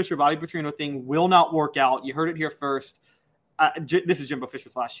Jimbo Fisher, Bobby Petrino thing will not work out. You heard it here first. This is Jimbo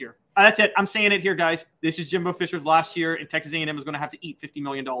Fisher's last year. That's it. I'm saying it here, guys. This is Jimbo Fisher's last year, and Texas A&M is going to have to eat $50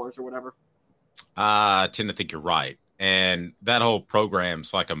 million or whatever. I tend to think you're right. And that whole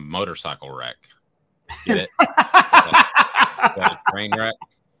program's like a motorcycle wreck. Get it? a train wreck.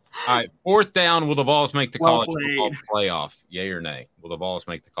 All right, 4th down. Will the Vols make the college football playoff? Yay or nay? Will the Vols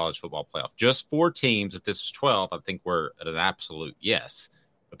make the college football playoff? Just 4 teams. If this is 12, I think we're at an absolute yes.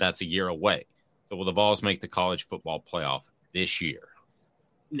 But that's a year away. So will the Vols make the college football playoff this year?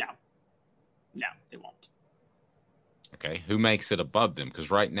 No, they won't. Okay, who makes it above them?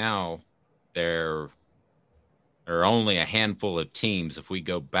 Because right now there are only a handful of teams. If we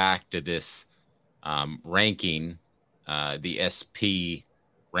go back to this ranking, the SP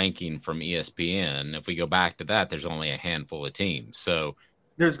ranking from ESPN, if we go back to that, there's only a handful of teams. So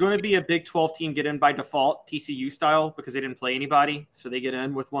there's going to be a Big 12 team get in by default, TCU style, because they didn't play anybody. So they get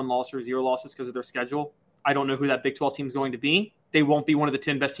in with 1 loss or 0 losses because of their schedule. I don't know who that Big 12 team is going to be. They won't be one of the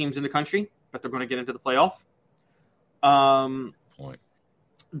 10 best teams in the country, but they're going to get into the playoff.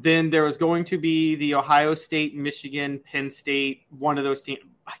 Then there is going to be the Ohio State, Michigan, Penn State, one of those teams.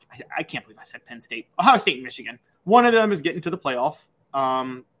 I can't believe I said Penn State. Ohio State and Michigan. One of them is getting to the playoff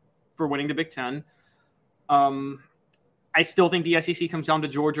for winning the Big Ten. I still think the SEC comes down to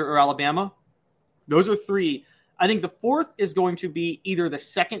Georgia or Alabama. Those are 3. I think the 4th is going to be either the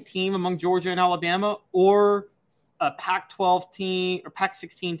second team among Georgia and Alabama or a Pac-12 team or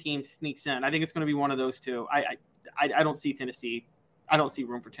Pac-16 team sneaks in. I think it's going to be one of those 2. I don't see Tennessee. I don't see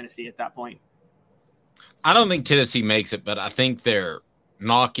room for Tennessee at that point. I don't think Tennessee makes it, but I think they're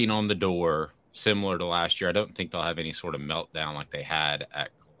knocking on the door similar to last year. I don't think they'll have any sort of meltdown like they had at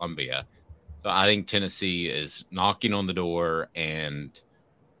Columbia. So I think Tennessee is knocking on the door and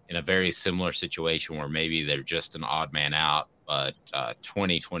in a very similar situation where maybe they're just an odd man out. But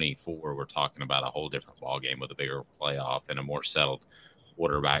 2024, we're talking about a whole different ballgame with a bigger playoff and a more settled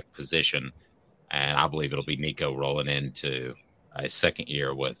quarterback position. And I believe it'll be Nico rolling into his second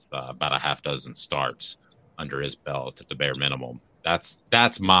year with about a half dozen starts under his belt at the bare minimum.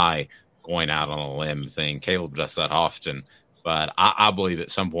 That's my going out on a limb thing. Caleb does that often, but I believe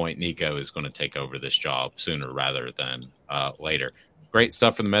at some point Nico is going to take over this job sooner rather than later. Great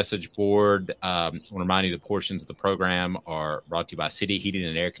stuff from the message board. I want to remind you the portions of the program are brought to you by City Heating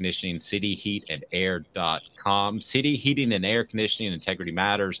and Air Conditioning, cityheatandair.com. City Heating and Air Conditioning, integrity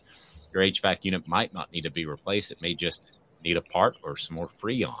matters. Your HVAC unit might not need to be replaced. It may just need a part or some more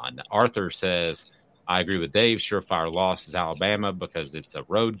Freon. Arthur says, I agree with Dave. Surefire loss is Alabama because it's a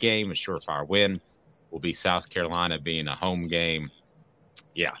road game. A surefire win will be South Carolina being a home game.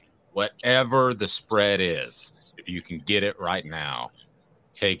 Yeah, whatever the spread is, if you can get it right now,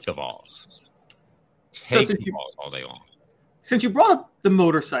 take the Vols. Take the Vols all day long. Since you brought up the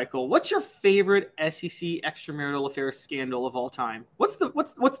motorcycle, what's your favorite SEC extramarital affair scandal of all time? What's the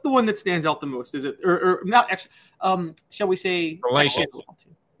one that stands out the most? Is it or not? Shall we say salacious?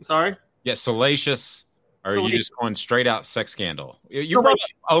 Sorry. Yeah, salacious. Or are you just going straight out sex scandal? You brought up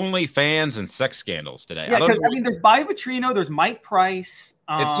OnlyFans and sex scandals today. Yeah, because I mean, there's Bobby Petrino, there's Mike Price.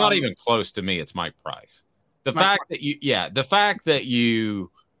 It's not even close to me. It's Mike Price. The fact that you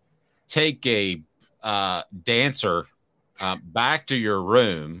take a dancer back to your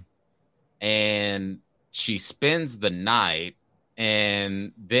room and she spends the night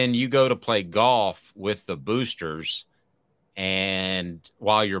and then you go to play golf with the boosters And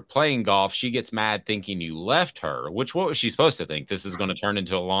while you're playing golf, she gets mad thinking you left her, which what was she supposed to think? This is going to turn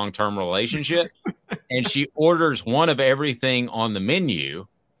into a long-term relationship? And she orders one of everything on the menu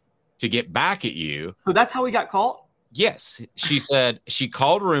to get back at you. So that's how we got caught? Yes. She said she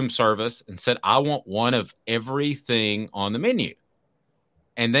called room service and said, I want one of everything on the menu.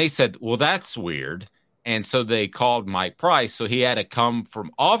 And they said, well, that's weird. And so they called Mike Price. So he had to come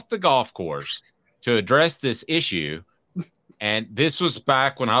from off the golf course to address this issue. And this was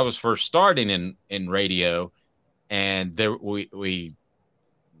back when I was first starting in radio. And there we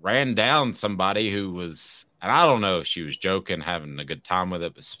ran down somebody who was, and I don't know if she was joking, having a good time with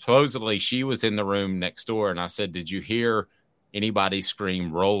it, but supposedly she was in the room next door. And I said, did you hear anybody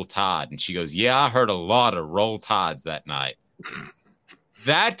scream Roll Tide? And she goes, yeah, I heard a lot of Roll Tides that night.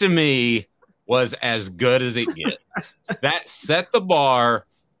 That to me was as good as it gets. That set the bar.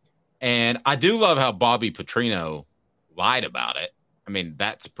 And I do love how Bobby Petrino lied about it. I mean,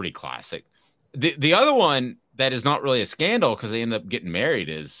 that's pretty classic. The other one that is not really a scandal because they end up getting married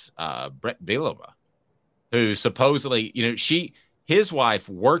is Brett Bielema, who supposedly, his wife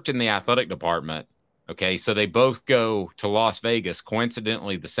worked in the athletic department. Okay, so they both go to Las Vegas,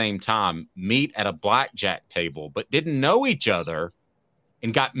 coincidentally the same time, meet at a blackjack table, but didn't know each other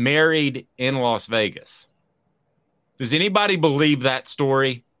and got married in Las Vegas. Does anybody believe that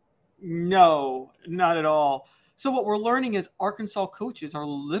story? No, not at all. So what we're learning is Arkansas coaches are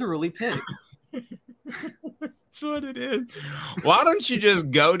literally pigs. That's what it is. Why don't you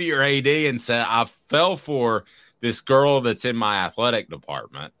just go to your AD and say, I fell for this girl that's in my athletic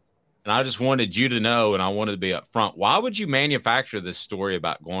department, and I just wanted you to know, and I wanted to be up front. Why would you manufacture this story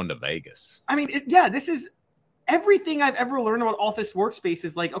about going to Vegas? I mean, this is everything I've ever learned about office workspace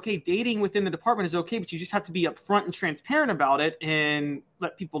is like, okay, dating within the department is okay, but you just have to be upfront and transparent about it and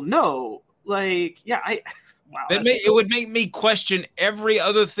let people know. Like, wow. It would make me question every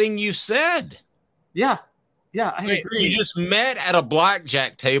other thing you said. Yeah, I agree. You just met at a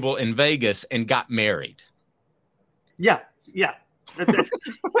blackjack table in Vegas and got married. Yeah.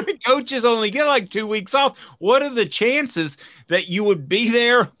 Coaches only get like 2 weeks off. What are the chances that you would be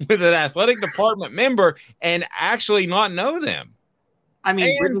there with an athletic department member and actually not know them? I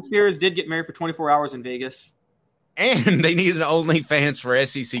mean, Britney Spears did get married for 24 hours in Vegas. And they needed OnlyFans for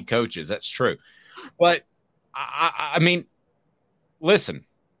SEC coaches. That's true. But, I mean, listen,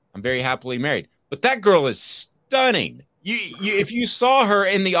 I'm very happily married. But that girl is stunning. You, if you saw her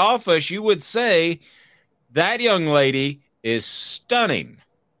in the office, you would say that young lady is stunning.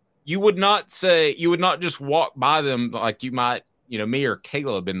 You would not just walk by them like you might, me or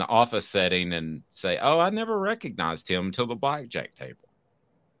Caleb in the office setting and say, oh, I never recognized him until the blackjack table.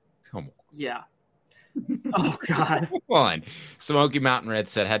 Come on. Yeah. Oh, God. Come on. Smoky Mountain Red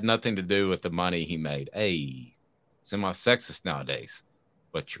said had nothing to do with the money he made. Hey, semi-sexist nowadays.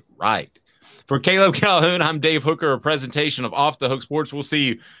 But you're right. For Caleb Calhoun, I'm Dave Hooker, a presentation of Off the Hook Sports. We'll see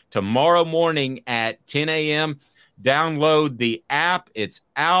you tomorrow morning at 10 a.m. Download the app. It's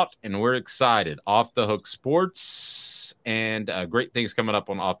out, and we're excited. Off the Hook Sports, and great things coming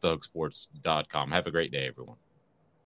up on offthehooksports.com. Have a great day, everyone.